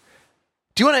for.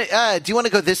 Do you want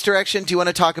to go this direction? Do you want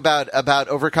to talk about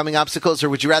overcoming obstacles, or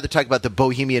would you rather talk about the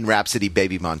Bohemian Rhapsody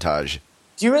baby montage?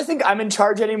 Do you really think I'm in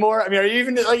charge anymore? I mean,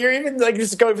 you're even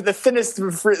just going for the thinnest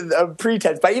of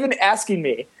pretense by even asking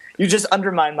me? You just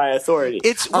undermine my authority.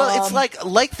 It's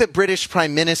like the British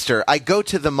Prime Minister. I go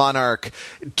to the monarch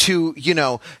to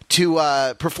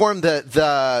perform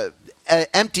the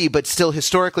empty but still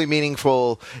historically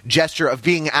meaningful gesture of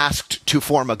being asked to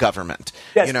form a government.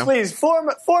 Yes, please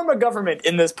form a government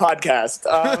in this podcast.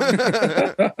 I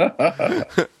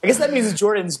guess that means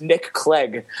Jordan's Nick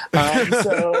Clegg.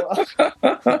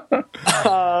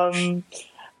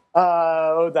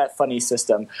 That funny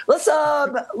system. Let's.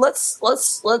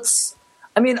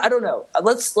 I mean, I don't know.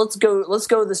 Let's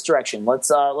go this direction. Let's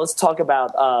talk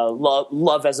about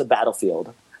love as a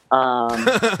battlefield. Yeah,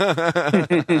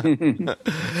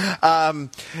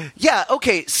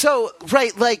 okay, so,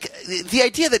 right, like, the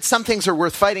idea that some things are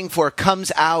worth fighting for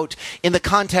comes out in the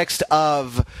context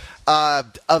of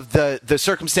the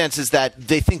circumstances that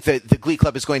they think that the Glee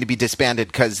Club is going to be disbanded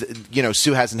because,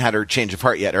 Sue hasn't had her change of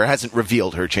heart yet, or hasn't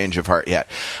revealed her change of heart yet.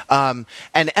 And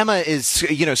Emma is,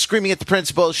 screaming at the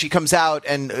principal. She comes out,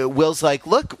 and Will's like,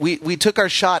 look, we took our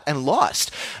shot and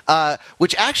lost,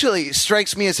 which actually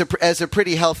strikes me as a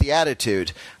pretty healthy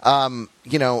attitude,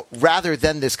 rather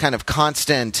than this kind of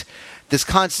constant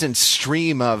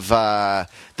stream of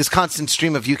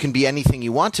you can be anything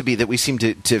you want to be that we seem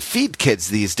to feed kids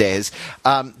these days.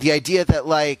 The idea that,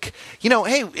 like,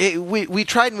 hey, we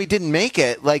tried and we didn't make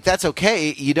it. Like, that's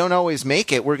okay. You don't always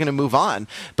make it. We're going to move on.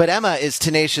 But Emma is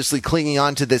tenaciously clinging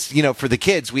on to this. For the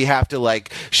kids, we have to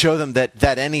like show them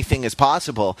that anything is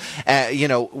possible.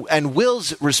 And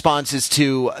Will's response is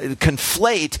to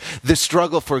conflate the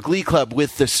struggle for Glee Club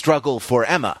with the struggle for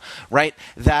Emma. Right?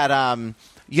 That.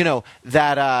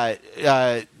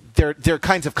 They're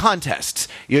kinds of contests,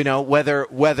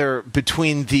 whether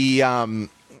between the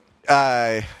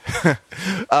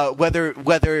whether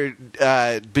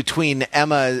between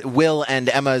Will and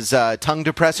Emma's tongue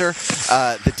depressor,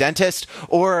 the dentist,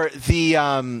 or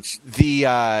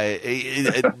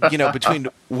between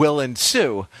Will and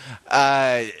Sue,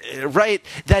 right?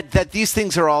 That these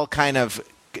things are all kind of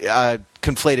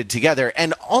conflated together,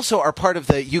 and also are part of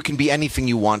the "you can be anything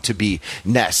you want to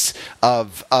be"-ness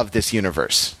of this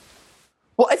universe.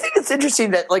 Well, I think it's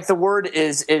interesting that like the word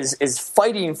is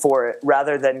fighting for it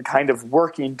rather than kind of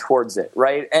working towards it,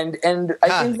 right? And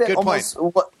I think that almost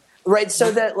right, so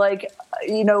that like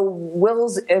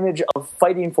Will's image of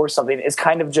fighting for something is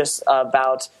kind of just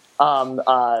about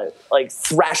like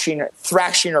thrashing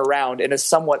around in a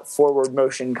somewhat forward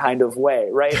motion kind of way,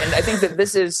 right? And I think that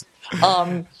this is,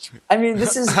 I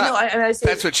say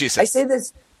that's what she said. I say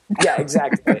this, yeah,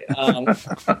 exactly.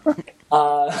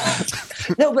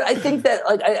 No, but I think that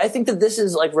I think that this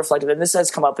is like reflective, and this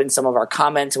has come up in some of our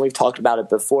comments, and we've talked about it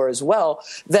before as well.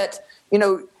 That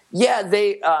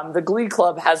the Glee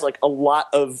Club has like a lot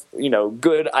of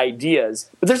good ideas,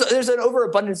 but there's an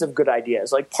overabundance of good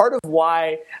ideas. Like part of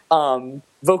why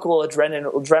vocal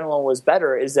adrenaline was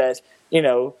better is that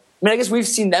I guess we've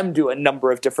seen them do a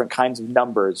number of different kinds of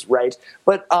numbers, right?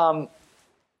 But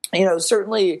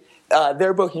certainly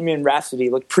their Bohemian Rhapsody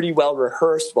looked pretty well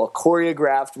rehearsed, well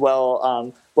choreographed,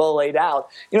 well laid out.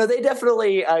 They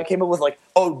definitely came up with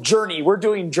Journey. We're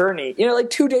doing Journey.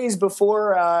 2 days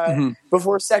before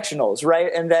before sectionals,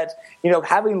 right? And that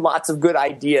having lots of good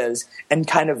ideas and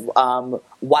kind of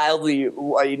wildly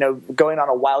going on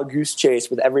a wild goose chase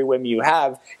with every whim you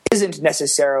have isn't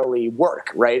necessarily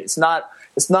work, right? It's not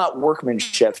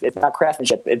workmanship. It's not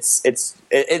craftsmanship.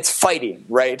 It's fighting,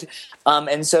 right?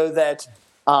 And so that.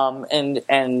 And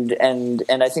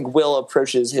I think Will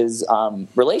approaches his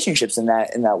relationships in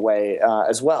that way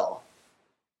as well.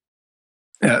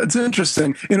 Yeah, it's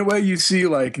interesting. In a way, you see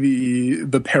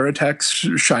the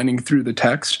paratext shining through the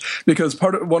text, because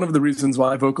one of the reasons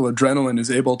why Vocal Adrenaline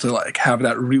is able to have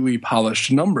that really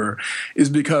polished number is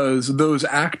because those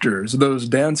actors, those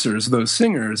dancers, those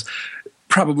singers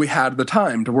probably had the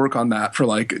time to work on that for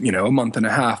a month and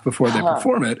a half before they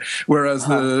perform it. Whereas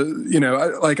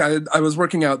I was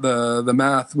working out the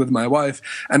math with my wife,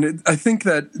 and I think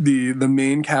that the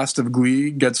main cast of Glee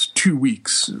gets 2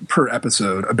 weeks per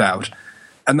episode about.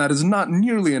 And that is not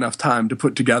nearly enough time to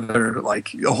put together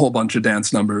a whole bunch of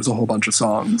dance numbers, a whole bunch of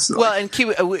songs. Well, and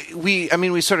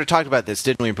we sort of talked about this,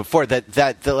 didn't we, before?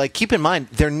 That keep in mind,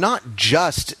 they're not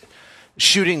just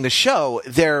shooting the show,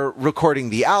 they're recording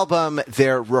the album,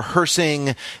 they're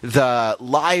rehearsing the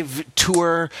live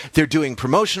tour, they're doing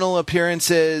promotional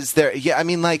appearances.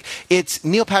 It's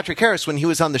Neil Patrick Harris, when he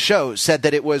was on the show, said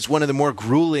that it was one of the more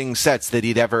grueling sets that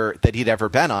he'd ever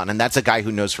been on, and that's a guy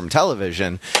who knows from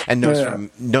television and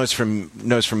knows from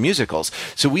musicals.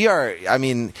 So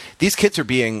these kids are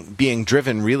being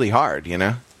driven really hard, Yeah,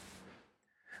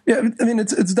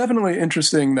 it's definitely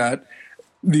interesting that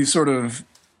these sort of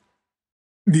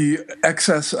the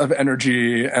excess of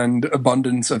energy and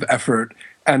abundance of effort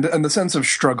and the sense of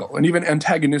struggle, and even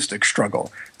antagonistic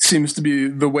struggle, seems to be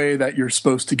the way that you're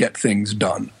supposed to get things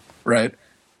done, right?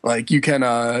 You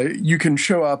can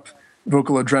show up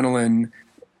Vocal Adrenaline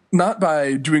not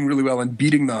by doing really well and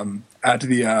beating them at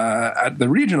the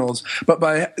regionals, but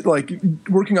by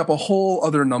working up a whole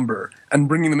other number and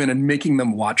bringing them in and making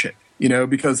them watch it.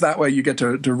 Because that way you get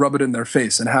to rub it in their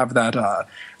face and have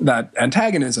that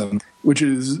antagonism, which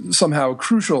is somehow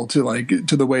crucial to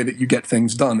the way that you get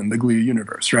things done in the Glee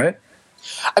universe, right?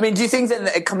 Do you think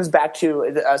that it comes back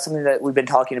to something that we've been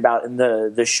talking about in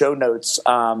the show notes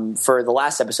for the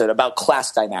last episode about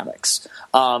class dynamics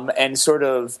and sort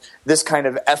of this kind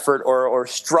of effort or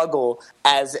struggle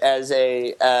as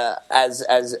a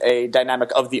dynamic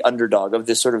of the underdog, of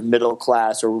this sort of middle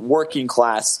class or working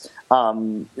class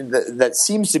that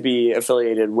seems to be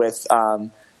affiliated with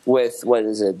what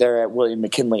is it? They're at William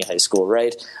McKinley High School,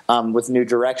 right? With New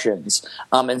Directions,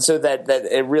 and so that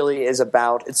it really is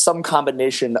about, it's some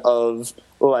combination of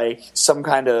some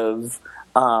kind of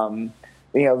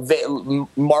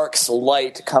Mark's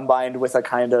light combined with a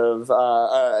kind of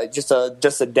just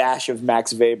a dash of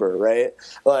Max Weber, right?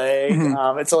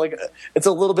 It's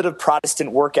a little bit of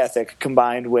Protestant work ethic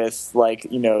combined with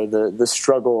the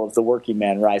struggle of the working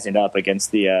man rising up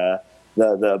against the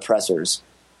oppressors.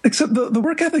 Except the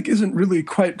work ethic isn't really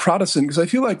quite Protestant, because I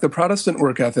feel like the Protestant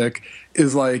work ethic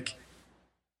is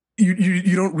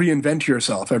you don't reinvent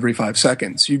yourself every 5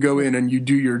 seconds. You go in and you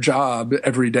do your job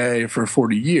every day for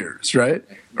 40 years, right?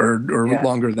 Or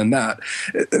longer than that.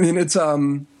 It's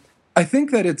I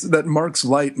think that Mark's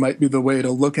light might be the way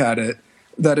to look at it.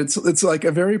 That it's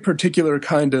a very particular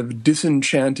kind of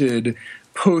disenchanted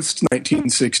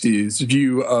post-1960s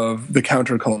view of the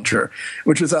counterculture,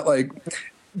 which is that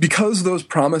because those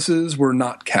promises were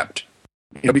not kept,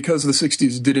 because the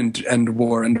 60s didn't end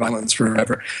war and violence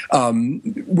forever,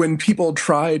 when people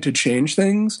try to change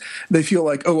things, they feel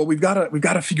we've got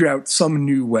to figure out some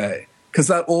new way, because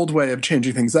that old way of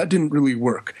changing things, that didn't really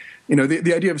work.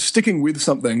 The idea of sticking with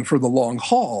something for the long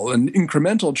haul and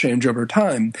incremental change over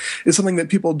time is something that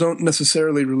people don't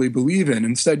necessarily really believe in.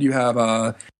 Instead, you have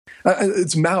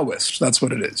it's Maoist. That's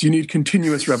what it is. You need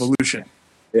continuous revolution.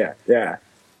 Yeah.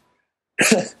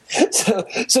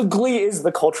 So Glee is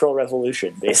the cultural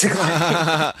revolution, basically.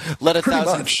 Let a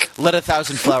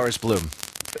thousand flowers bloom.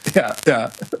 Yeah.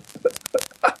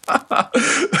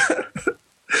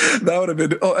 That would have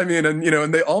been.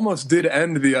 And they almost did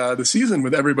end the season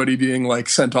with everybody being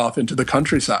sent off into the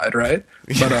countryside, right?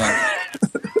 But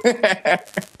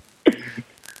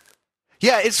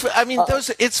yeah, it's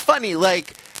funny.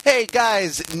 Hey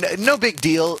guys, no big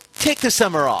deal. Take the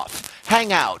summer off.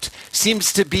 Hang out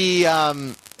seems to be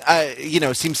the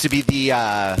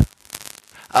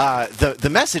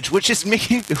message, which is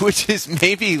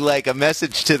maybe a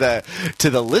message to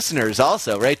the listeners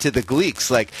also, right? To the Gleeks,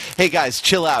 hey guys,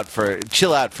 chill out for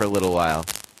a little while.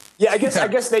 Yeah, I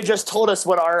guess they just told us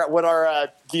what our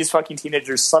these fucking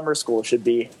teenagers' summer school should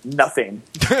be. Nothing.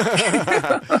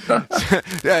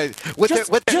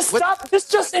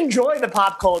 Just enjoy the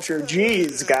pop culture.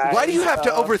 Jeez, guys. Why do you have to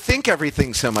overthink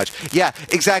everything so much? Yeah,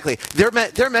 exactly.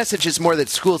 Their message is more that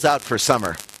school's out for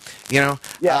summer. You know?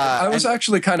 Yeah. I was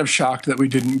actually kind of shocked that we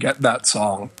didn't get that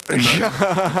song.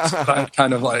 I've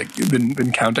kind of like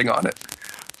been counting on it.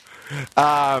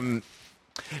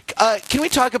 Can we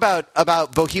talk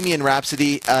about Bohemian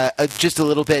Rhapsody just a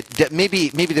little bit? Maybe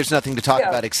there's nothing to talk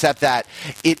about except that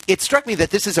it struck me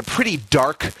that this is a pretty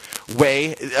dark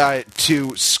way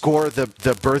to score the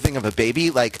birthing of a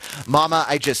baby. Like, Mama,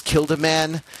 I just killed a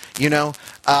man. You know,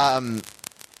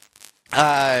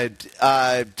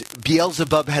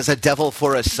 Beelzebub has a devil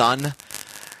for a son.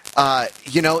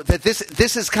 You know, that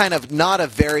this is kind of not a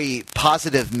very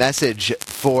positive message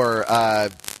for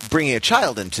bringing a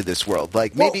child into this world.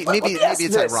 Like, maybe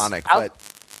it's ironic, but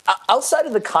outside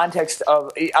of the context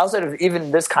of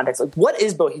even this context, like, what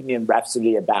is Bohemian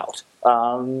Rhapsody about?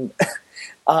 I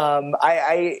have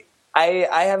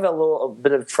a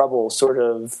bit of trouble sort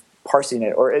of parsing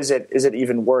it, or is it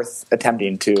even worth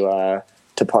attempting to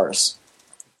parse?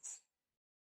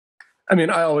 I mean,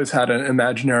 I always had an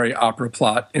imaginary opera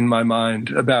plot in my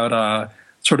mind about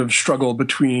sort of struggle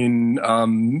between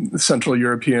Central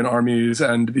European armies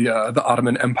and the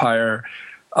Ottoman Empire,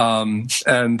 and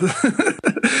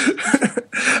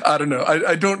I don't know.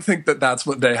 I don't think that's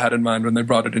what they had in mind when they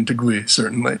brought it into Glee.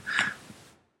 Certainly.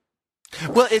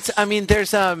 Well,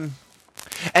 there's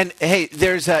and hey,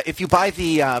 there's if you buy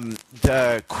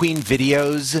the Queen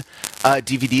Videos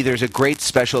DVD, there's a great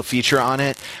special feature on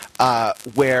it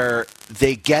where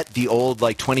they get the old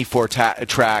like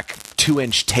 24-track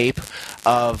 2-inch tape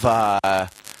of the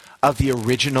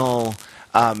original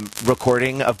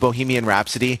recording of Bohemian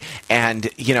Rhapsody, and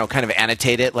kind of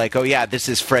annotate it like, oh yeah, this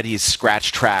is Freddie's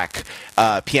scratch track,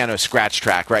 piano scratch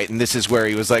track, right? And this is where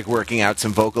he was like working out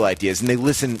some vocal ideas, and they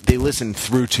listen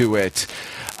through to it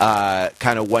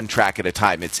kind of one track at a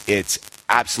time. It's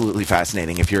absolutely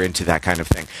fascinating if you're into that kind of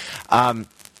thing.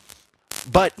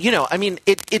 But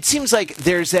it seems like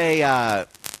there's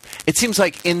it seems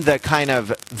like in the kind of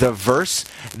the verse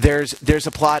there's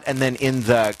a plot, and then in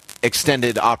the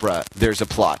extended opera there's a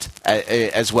plot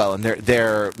as well, and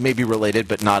they're maybe related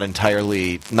but not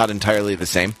entirely the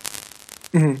same.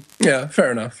 Mm-hmm. Yeah,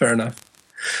 fair enough.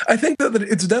 I think that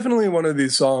it's definitely one of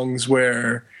these songs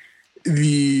where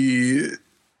the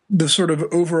sort of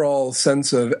overall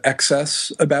sense of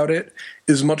excess about it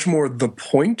is much more the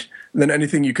point than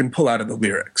anything you can pull out of the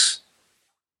lyrics.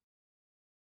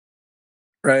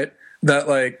 Right? That,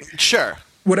 like, sure.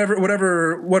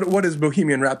 What is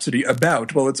Bohemian Rhapsody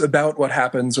about? Well, it's about what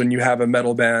happens when you have a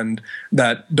metal band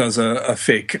that does a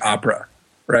fake opera,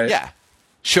 right? Yeah.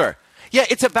 Sure. Yeah,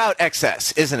 it's about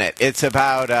excess, isn't it? It's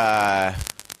about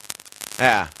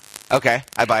yeah. Okay,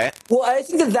 I buy it. Well, I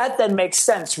think that then makes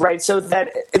sense, right? So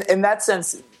that in that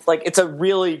sense, like, it's a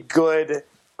really good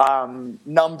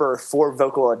number for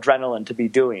vocal adrenaline to be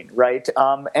doing, right?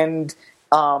 And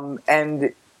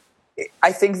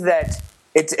I think that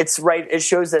it's right. It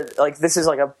shows that, like, this is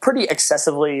like a pretty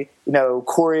excessively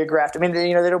choreographed. I mean,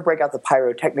 they don't break out the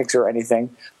pyrotechnics or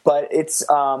anything, but it's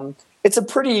a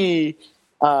pretty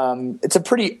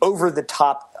over the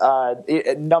top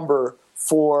number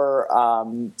for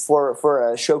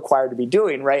a show choir to be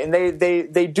doing, right? And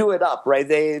they do it up, right?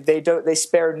 They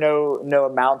spare no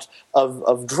amount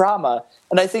of drama.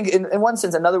 And I think in one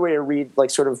sense, another way to read,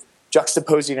 like, sort of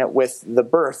juxtaposing it with the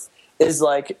birth is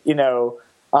like,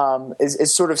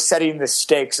 is sort of setting the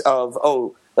stakes of,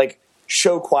 like,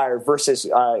 show choir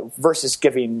versus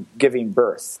giving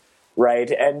birth,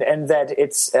 right? And that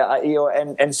it's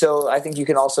and so I think you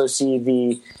can also see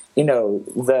the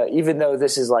even though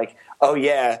this is like, oh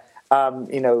yeah,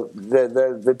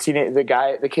 the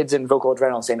kids in vocal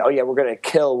adrenaline saying, oh yeah, we're gonna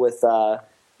kill with we're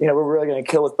really gonna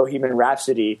kill with Bohemian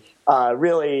Rhapsody.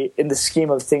 Really, in the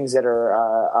scheme of things that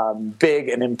are big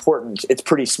and important, it's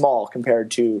pretty small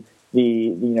compared to the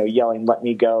yelling "Let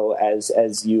me go"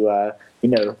 as you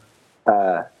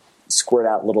squirt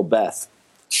out little Beth.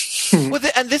 Well,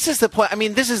 and this is the point. I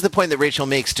mean, this is the point that Rachel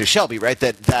makes to Shelby, right?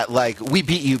 That like, we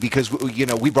beat you because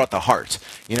we brought the heart,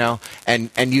 and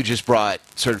you just brought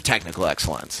sort of technical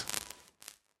excellence.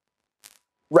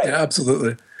 Right. Yeah,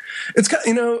 absolutely. It's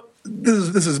kind of,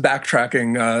 this is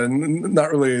backtracking,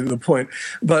 not really the point,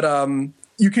 but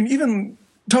you can even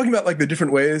talking about like the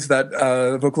different ways that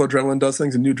Vocal Adrenaline does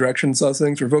things and New Directions does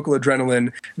things. For Vocal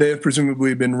Adrenaline, they have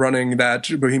presumably been running that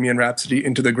Bohemian Rhapsody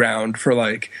into the ground for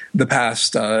like the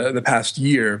past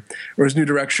year, whereas New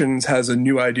Directions has a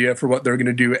new idea for what they're going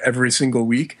to do every single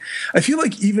week. I feel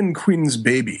like even Queen's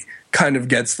Baby kind of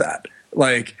gets that.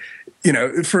 Like, you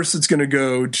know, first it's going to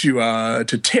go to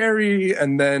Terry,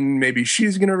 and then maybe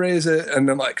she's going to raise it, and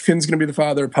then like Finn's going to be the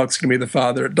father, Puck's going to be the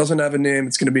father. It doesn't have a name;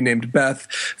 it's going to be named Beth.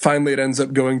 Finally, it ends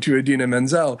up going to Idina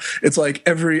Menzel. It's like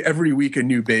every week a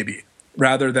new baby,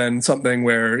 rather than something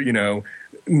where, you know,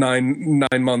 nine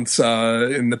months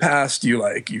in the past you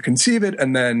conceive it,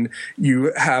 and then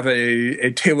you have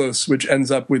a telos which ends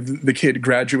up with the kid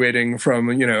graduating from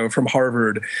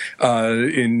Harvard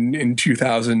in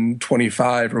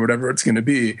 2025 or whatever it's going to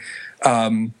be.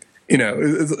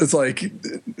 It's like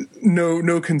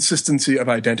no consistency of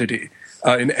identity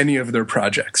in any of their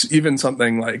projects, even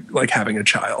something like having a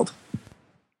child.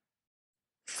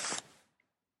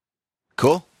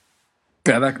 Cool.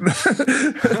 Yeah,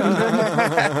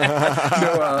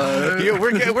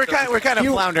 we're kind of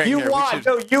floundering you here. Won.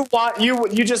 No,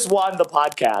 you just won the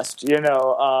podcast. You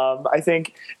know, I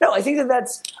think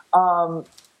that's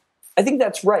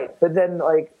right. But then,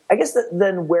 like, I guess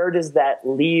then where does that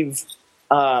leave?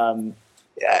 I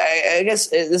guess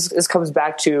this comes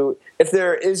back to, if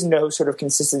there is no sort of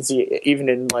consistency, even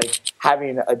in like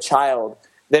having a child,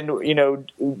 then, you know,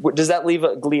 does that leave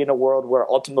Glee in a world where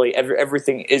ultimately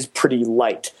everything is pretty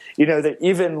light? You know, that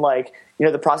even like, you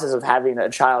know, the process of having a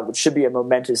child, which should be a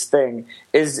momentous thing,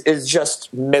 is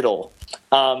just middle,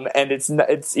 and it's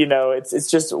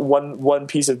just one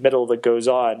piece of middle that goes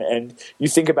on, and you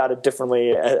think about it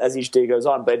differently as each day goes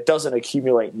on, but it doesn't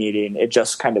accumulate meaning; it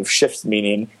just kind of shifts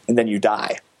meaning, and then you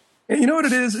die. You know what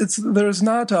it is? There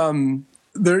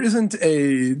isn't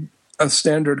a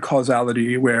standard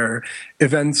causality where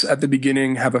events at the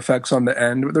beginning have effects on the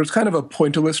end. There's kind of a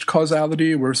pointillist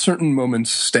causality where certain moments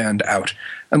stand out.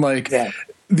 And like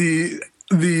the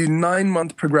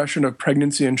 9-month progression of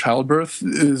pregnancy and childbirth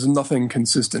is nothing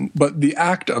consistent, but the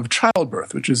act of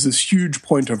childbirth, which is this huge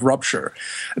point of rupture,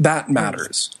 that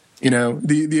matters. You know,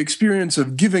 the experience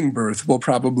of giving birth will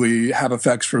probably have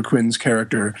effects for Quinn's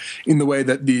character in the way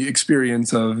that the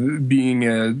experience of being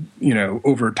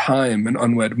over time an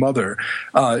unwed mother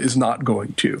is not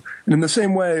going to. And in the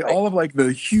same way, all of like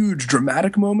the huge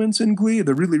dramatic moments in Glee,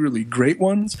 the really, really great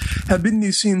ones, have been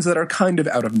these scenes that are kind of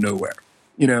out of nowhere.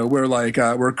 You know,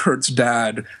 where Kurt's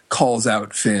dad calls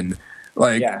out Finn.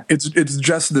 It's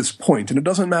just this point, and it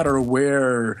doesn't matter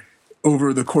where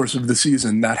over the course of the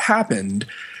season that happened.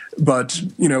 But,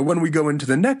 you know, when we go into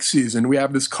the next season, we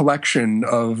have this collection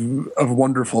of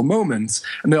wonderful moments,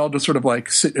 and they all just sort of like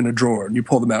sit in a drawer, and you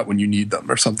pull them out when you need them,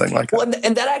 or something like that. Well,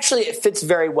 and that actually fits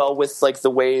very well with like the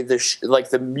way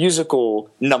the musical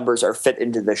numbers are fit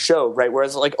into the show, right?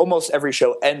 Whereas like almost every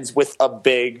show ends with a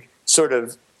big sort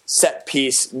of set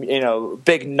piece, you know,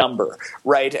 big number,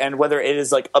 right? And whether it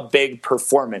is like a big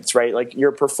performance, right? Like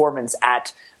your performance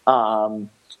at at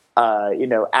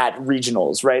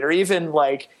regionals, right? Or even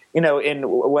like, you know,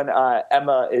 when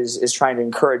Emma is trying to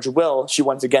encourage Will, she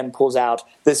once again pulls out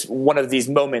one of these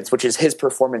moments, which is his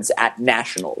performance at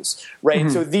nationals, right? Mm-hmm.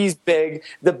 So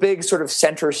the big sort of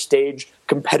center stage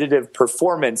competitive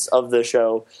performance of the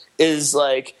show is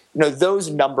like, you know, those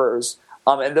numbers.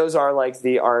 And those are like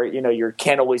you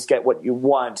can't always get what you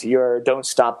want. Your Don't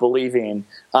Stop Believing.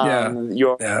 What's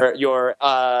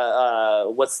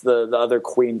the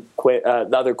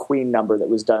other Queen number that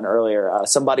was done earlier?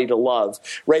 Somebody to Love.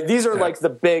 Right. These are like the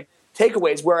big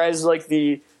takeaways. Whereas like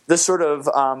the sort of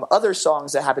other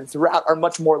songs that happen throughout are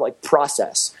much more like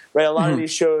process. Right. A lot of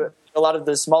these show. A lot of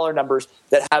the smaller numbers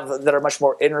that are much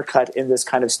more intercut in this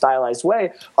kind of stylized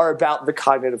way are about the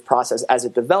cognitive process as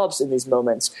it develops in these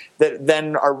moments that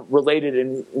then are related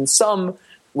in some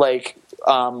like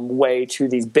way to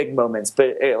these big moments,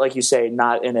 but like you say,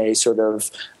 not in a sort of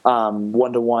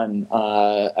one-to-one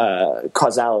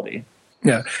causality.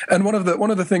 Yeah, and one of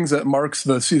the things that marks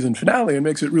the season finale and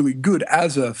makes it really good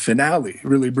as a finale,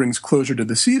 really brings closure to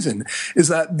the season, is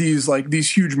that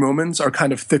these huge moments are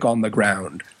kind of thick on the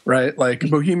ground, right? Like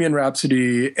Bohemian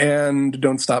Rhapsody and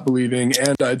Don't Stop Believing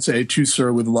and I'd say To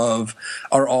Sir with Love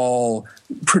are all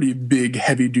pretty big,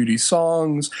 heavy-duty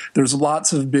songs. There's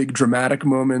lots of big dramatic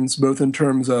moments, both in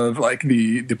terms of like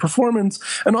the performance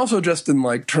and also just in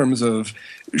like terms of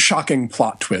shocking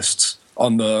plot twists.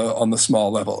 On the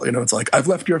small level, you know, it's like, I've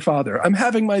left your father, I'm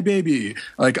having my baby,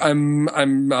 like I'm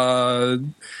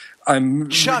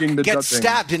Chuck gets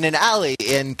stabbed in an alley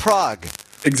in Prague.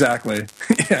 Exactly.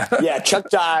 Yeah. Chuck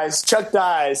dies,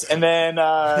 and then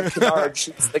Kennard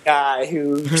shoots the guy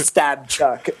who stabbed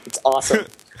Chuck. It's awesome.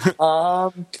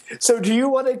 So do you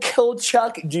want to kill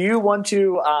Chuck? Do you want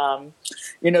to,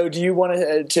 do you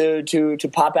want to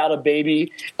pop out a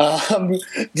baby?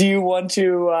 Do you want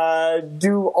to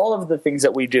do all of the things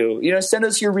that we do? Send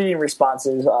us your reading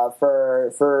responses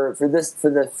for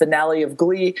the finale of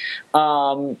Glee.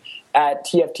 At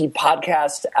TFT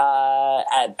Podcast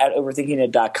at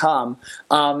overthinkingit.com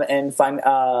and find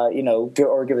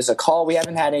or give us a call. We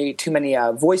haven't had too many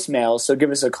voicemails, so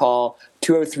give us a call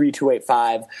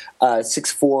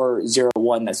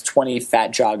 203-285-6401. That's 20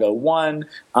 Fat Jog 01.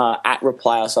 At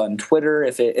reply us on Twitter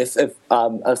if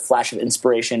a flash of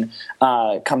inspiration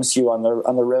comes to you on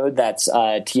the road. That's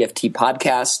TFT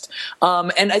Podcast.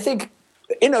 And I think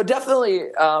definitely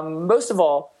most of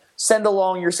all, send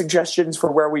along your suggestions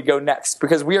for where we go next,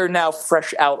 because we are now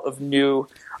fresh out of new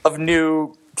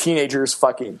teenagers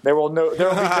fucking. The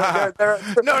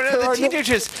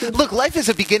teenagers. Look, life is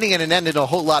a beginning and an end and a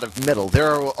whole lot of middle.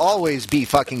 There will always be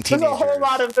fucking teenagers.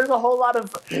 There's a whole lot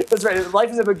of. That's right. Life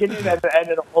is a beginning and an end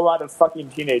and a whole lot of fucking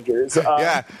teenagers.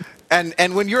 Yeah.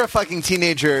 And when you're a fucking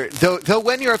teenager, though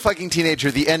when you're a fucking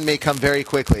teenager, the end may come very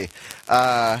quickly.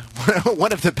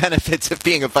 One of the benefits of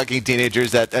being a fucking teenager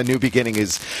is that a new beginning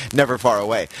is never far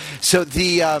away. So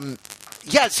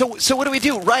so what do we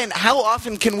do, Ryan? How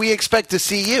often can we expect to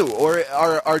see you, or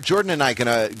are Jordan and I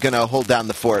gonna hold down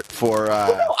the fort for?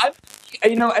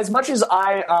 As much as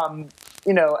I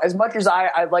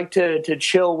like to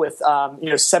chill with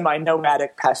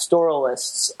semi-nomadic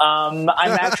pastoralists, I'm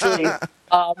actually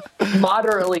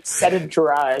moderately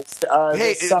sedentarized.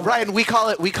 Hey, Ryan, we call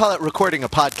it recording a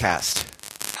podcast.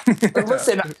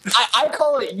 Listen, I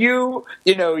call it you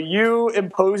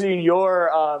imposing your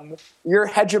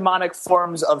hegemonic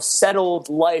forms of settled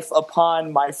life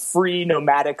upon my free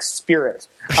nomadic spirit.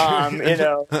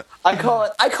 I call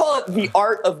it the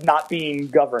art of not being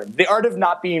governed, the art of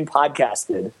not being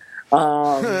podcasted.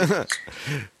 I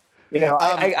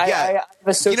have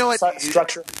a social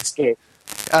structure escape.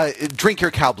 Drink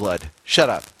your cow blood. Shut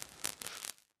up.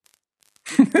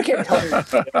 Is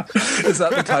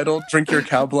that the title? Drink your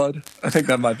cow blood? I think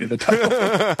that might be the title.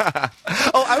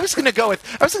 I was going to go with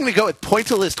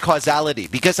Pointillist Causality,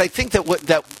 because I think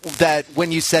that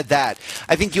when you said that,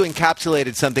 I think you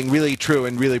encapsulated something really true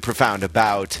and really profound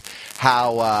about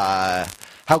how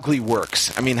Glee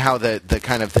works. I mean, how the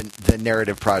kind of the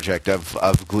narrative project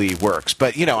of Glee works.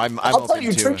 But I'll tell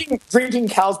you, drinking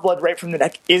cow's blood right from the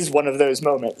neck is one of those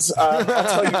moments. I'll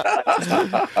tell you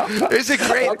that. There's a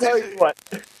great. I'll tell you what.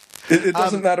 It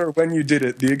doesn't matter when you did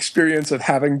it. The experience of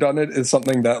having done it is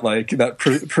something that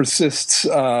persists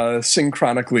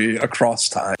synchronically across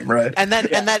time, right? And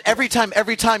that every time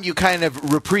you kind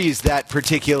of reprise that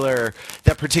particular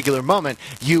moment,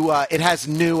 it has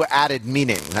new added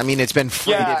meaning. I mean, it's been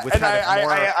freighted with kind of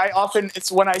more. I often,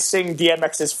 it's when I sing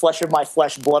DMX's "Flesh of my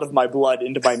flesh, blood of my blood"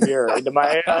 into my mirror, into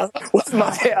my with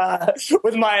my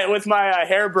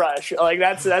hairbrush. Like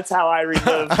that's how I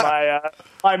relive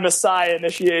my Messiah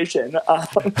initiation. It's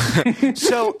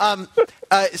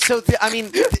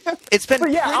been.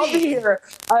 But yeah, I'll be here.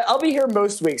 I'll be here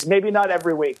most weeks. Maybe not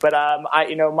every week, but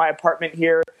my apartment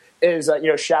here is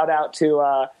shout out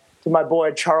to my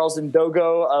boy Charles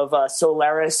Ndogo of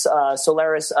Solaris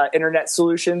Internet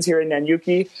Solutions here in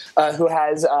Nanyuki, who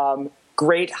has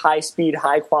great high-speed,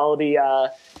 high-quality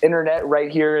internet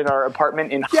right here in our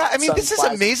apartment in Yeah, I mean, this is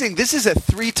amazing. This is a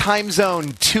 3-time zone,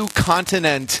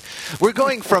 2-continent. We're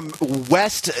going from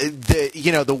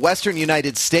the western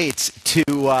United States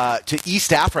to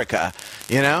East Africa,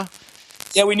 Yeah,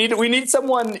 we need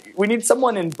someone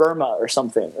in Burma or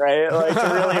something, right? Like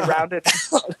to really round it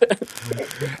out.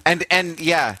 and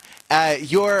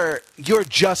you're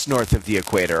just north of the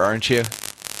equator, aren't you?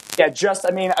 Yeah,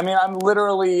 I'm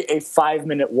literally a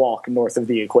 5-minute walk north of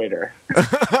the equator.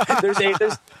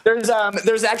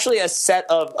 There's actually a set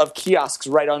of kiosks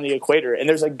right on the equator, and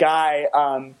there's a guy.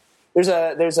 There's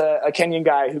a Kenyan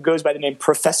guy who goes by the name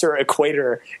Professor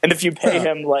Equator, and if you pay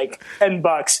him like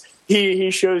 $10,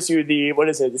 he shows you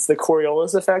it's the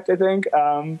Coriolis effect, I think.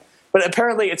 But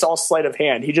apparently it's all sleight of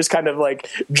hand. He just kind of like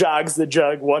jogs the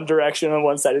jug one direction on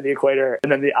one side of the equator and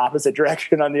then the opposite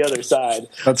direction on the other side.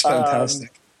 That's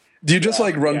fantastic. Do you just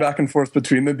run back and forth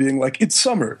between them, being like, "It's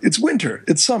summer, it's winter,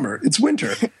 it's summer, it's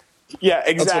winter"? Yeah,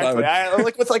 exactly. I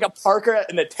like with like a parka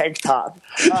and a tank top.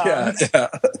 Yeah.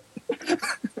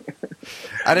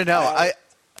 I don't know.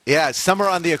 Summer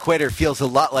on the equator feels a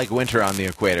lot like winter on the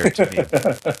equator to me.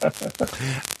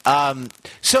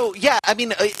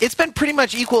 It's been pretty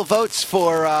much equal votes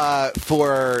for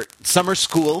summer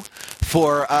school,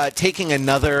 for taking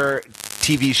another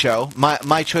TV show.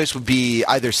 My choice would be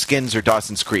either Skins or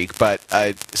Dawson's Creek, but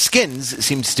Skins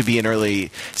seems to be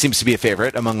a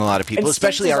favorite among a lot of people, and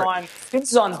especially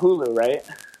Skins is on Hulu, right?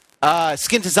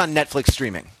 Skins is on Netflix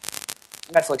streaming.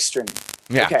 Netflix streaming.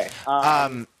 Yeah. Okay.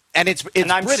 And it's and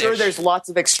I'm British. sure there's lots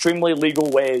of extremely legal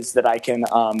ways that I can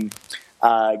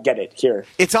get it here.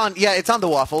 It's on the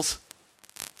waffles.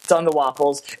 It's on the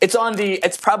waffles.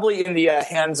 It's probably in the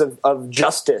hands of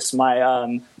Justice,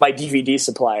 my DVD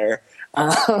supplier.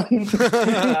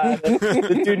 The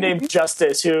dude named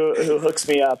Justice who hooks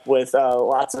me up with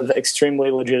lots of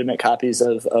extremely legitimate copies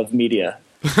of media.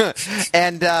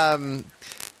 And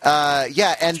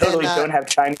and totally then, don't have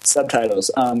Chinese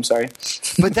subtitles. Sorry.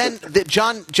 But then the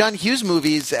John Hughes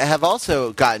movies have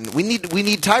also gotten. We need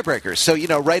tiebreakers. So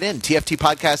write in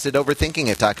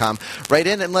tftpodcast@overthinkingit.com. Write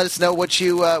in and let us know what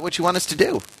you want us to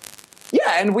do.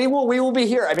 Yeah, and we will be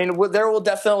here. I mean, there will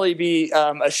definitely be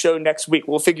a show next week.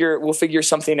 We'll figure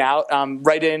something out.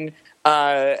 Write in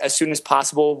as soon as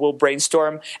possible. We'll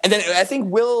brainstorm, and then I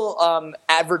think we'll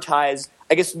advertise.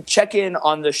 I guess check in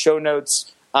on the show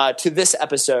notes to this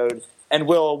episode, and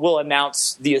we'll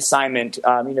announce the assignment.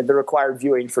 The required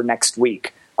viewing for next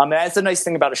week. And that's the nice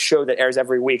thing about a show that airs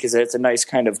every week is that it's a nice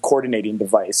kind of coordinating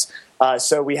device.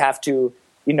 So we have to.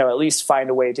 At least find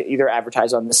a way to either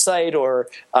advertise on the site or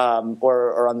on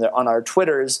our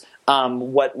Twitters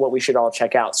what we should all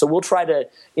check out. So we'll try to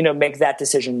make that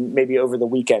decision maybe over the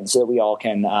weekend so that we all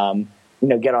can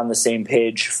get on the same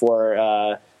page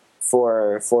for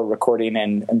recording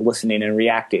and listening and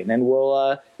reacting. And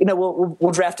we'll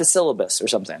draft a syllabus or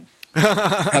something.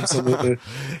 Absolutely.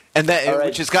 And that right.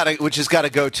 which has got to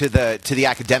go to the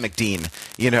academic dean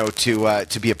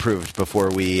to be approved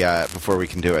before we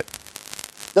can do it.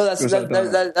 No,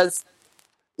 that's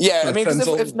yeah. I mean,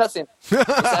 if nothing,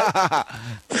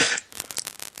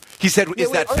 he said,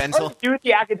 "Is that Fenzel?" You,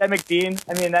 the academic dean.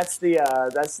 I mean, that's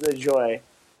the joy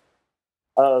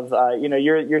of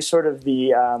you're sort of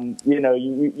the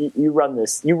you run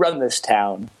this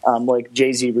town like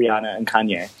Jay-Z, Rihanna, and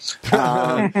Kanye.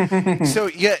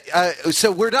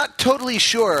 So we're not totally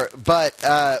sure, but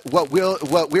what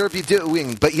we'll be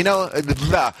doing. But I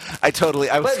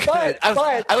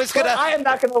am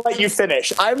not going to let you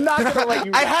finish. I'm not going to let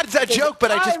you. I had a joke,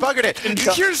 but I just buggered it.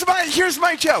 Here's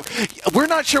my joke. We're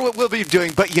not sure what we'll be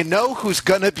doing, but who's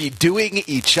going to be doing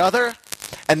each other?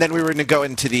 And then we were going to go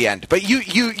into the end. But you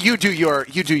do your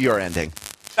ending.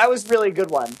 That was really a good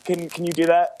one. Can you do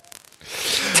that?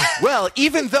 Well,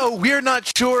 even though we're not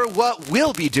sure what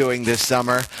we'll be doing this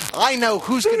summer, I know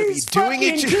who's going to be doing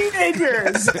it.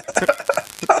 Teenagers.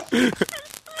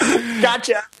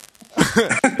 Gotcha.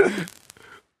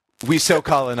 We so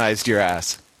colonized your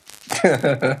ass.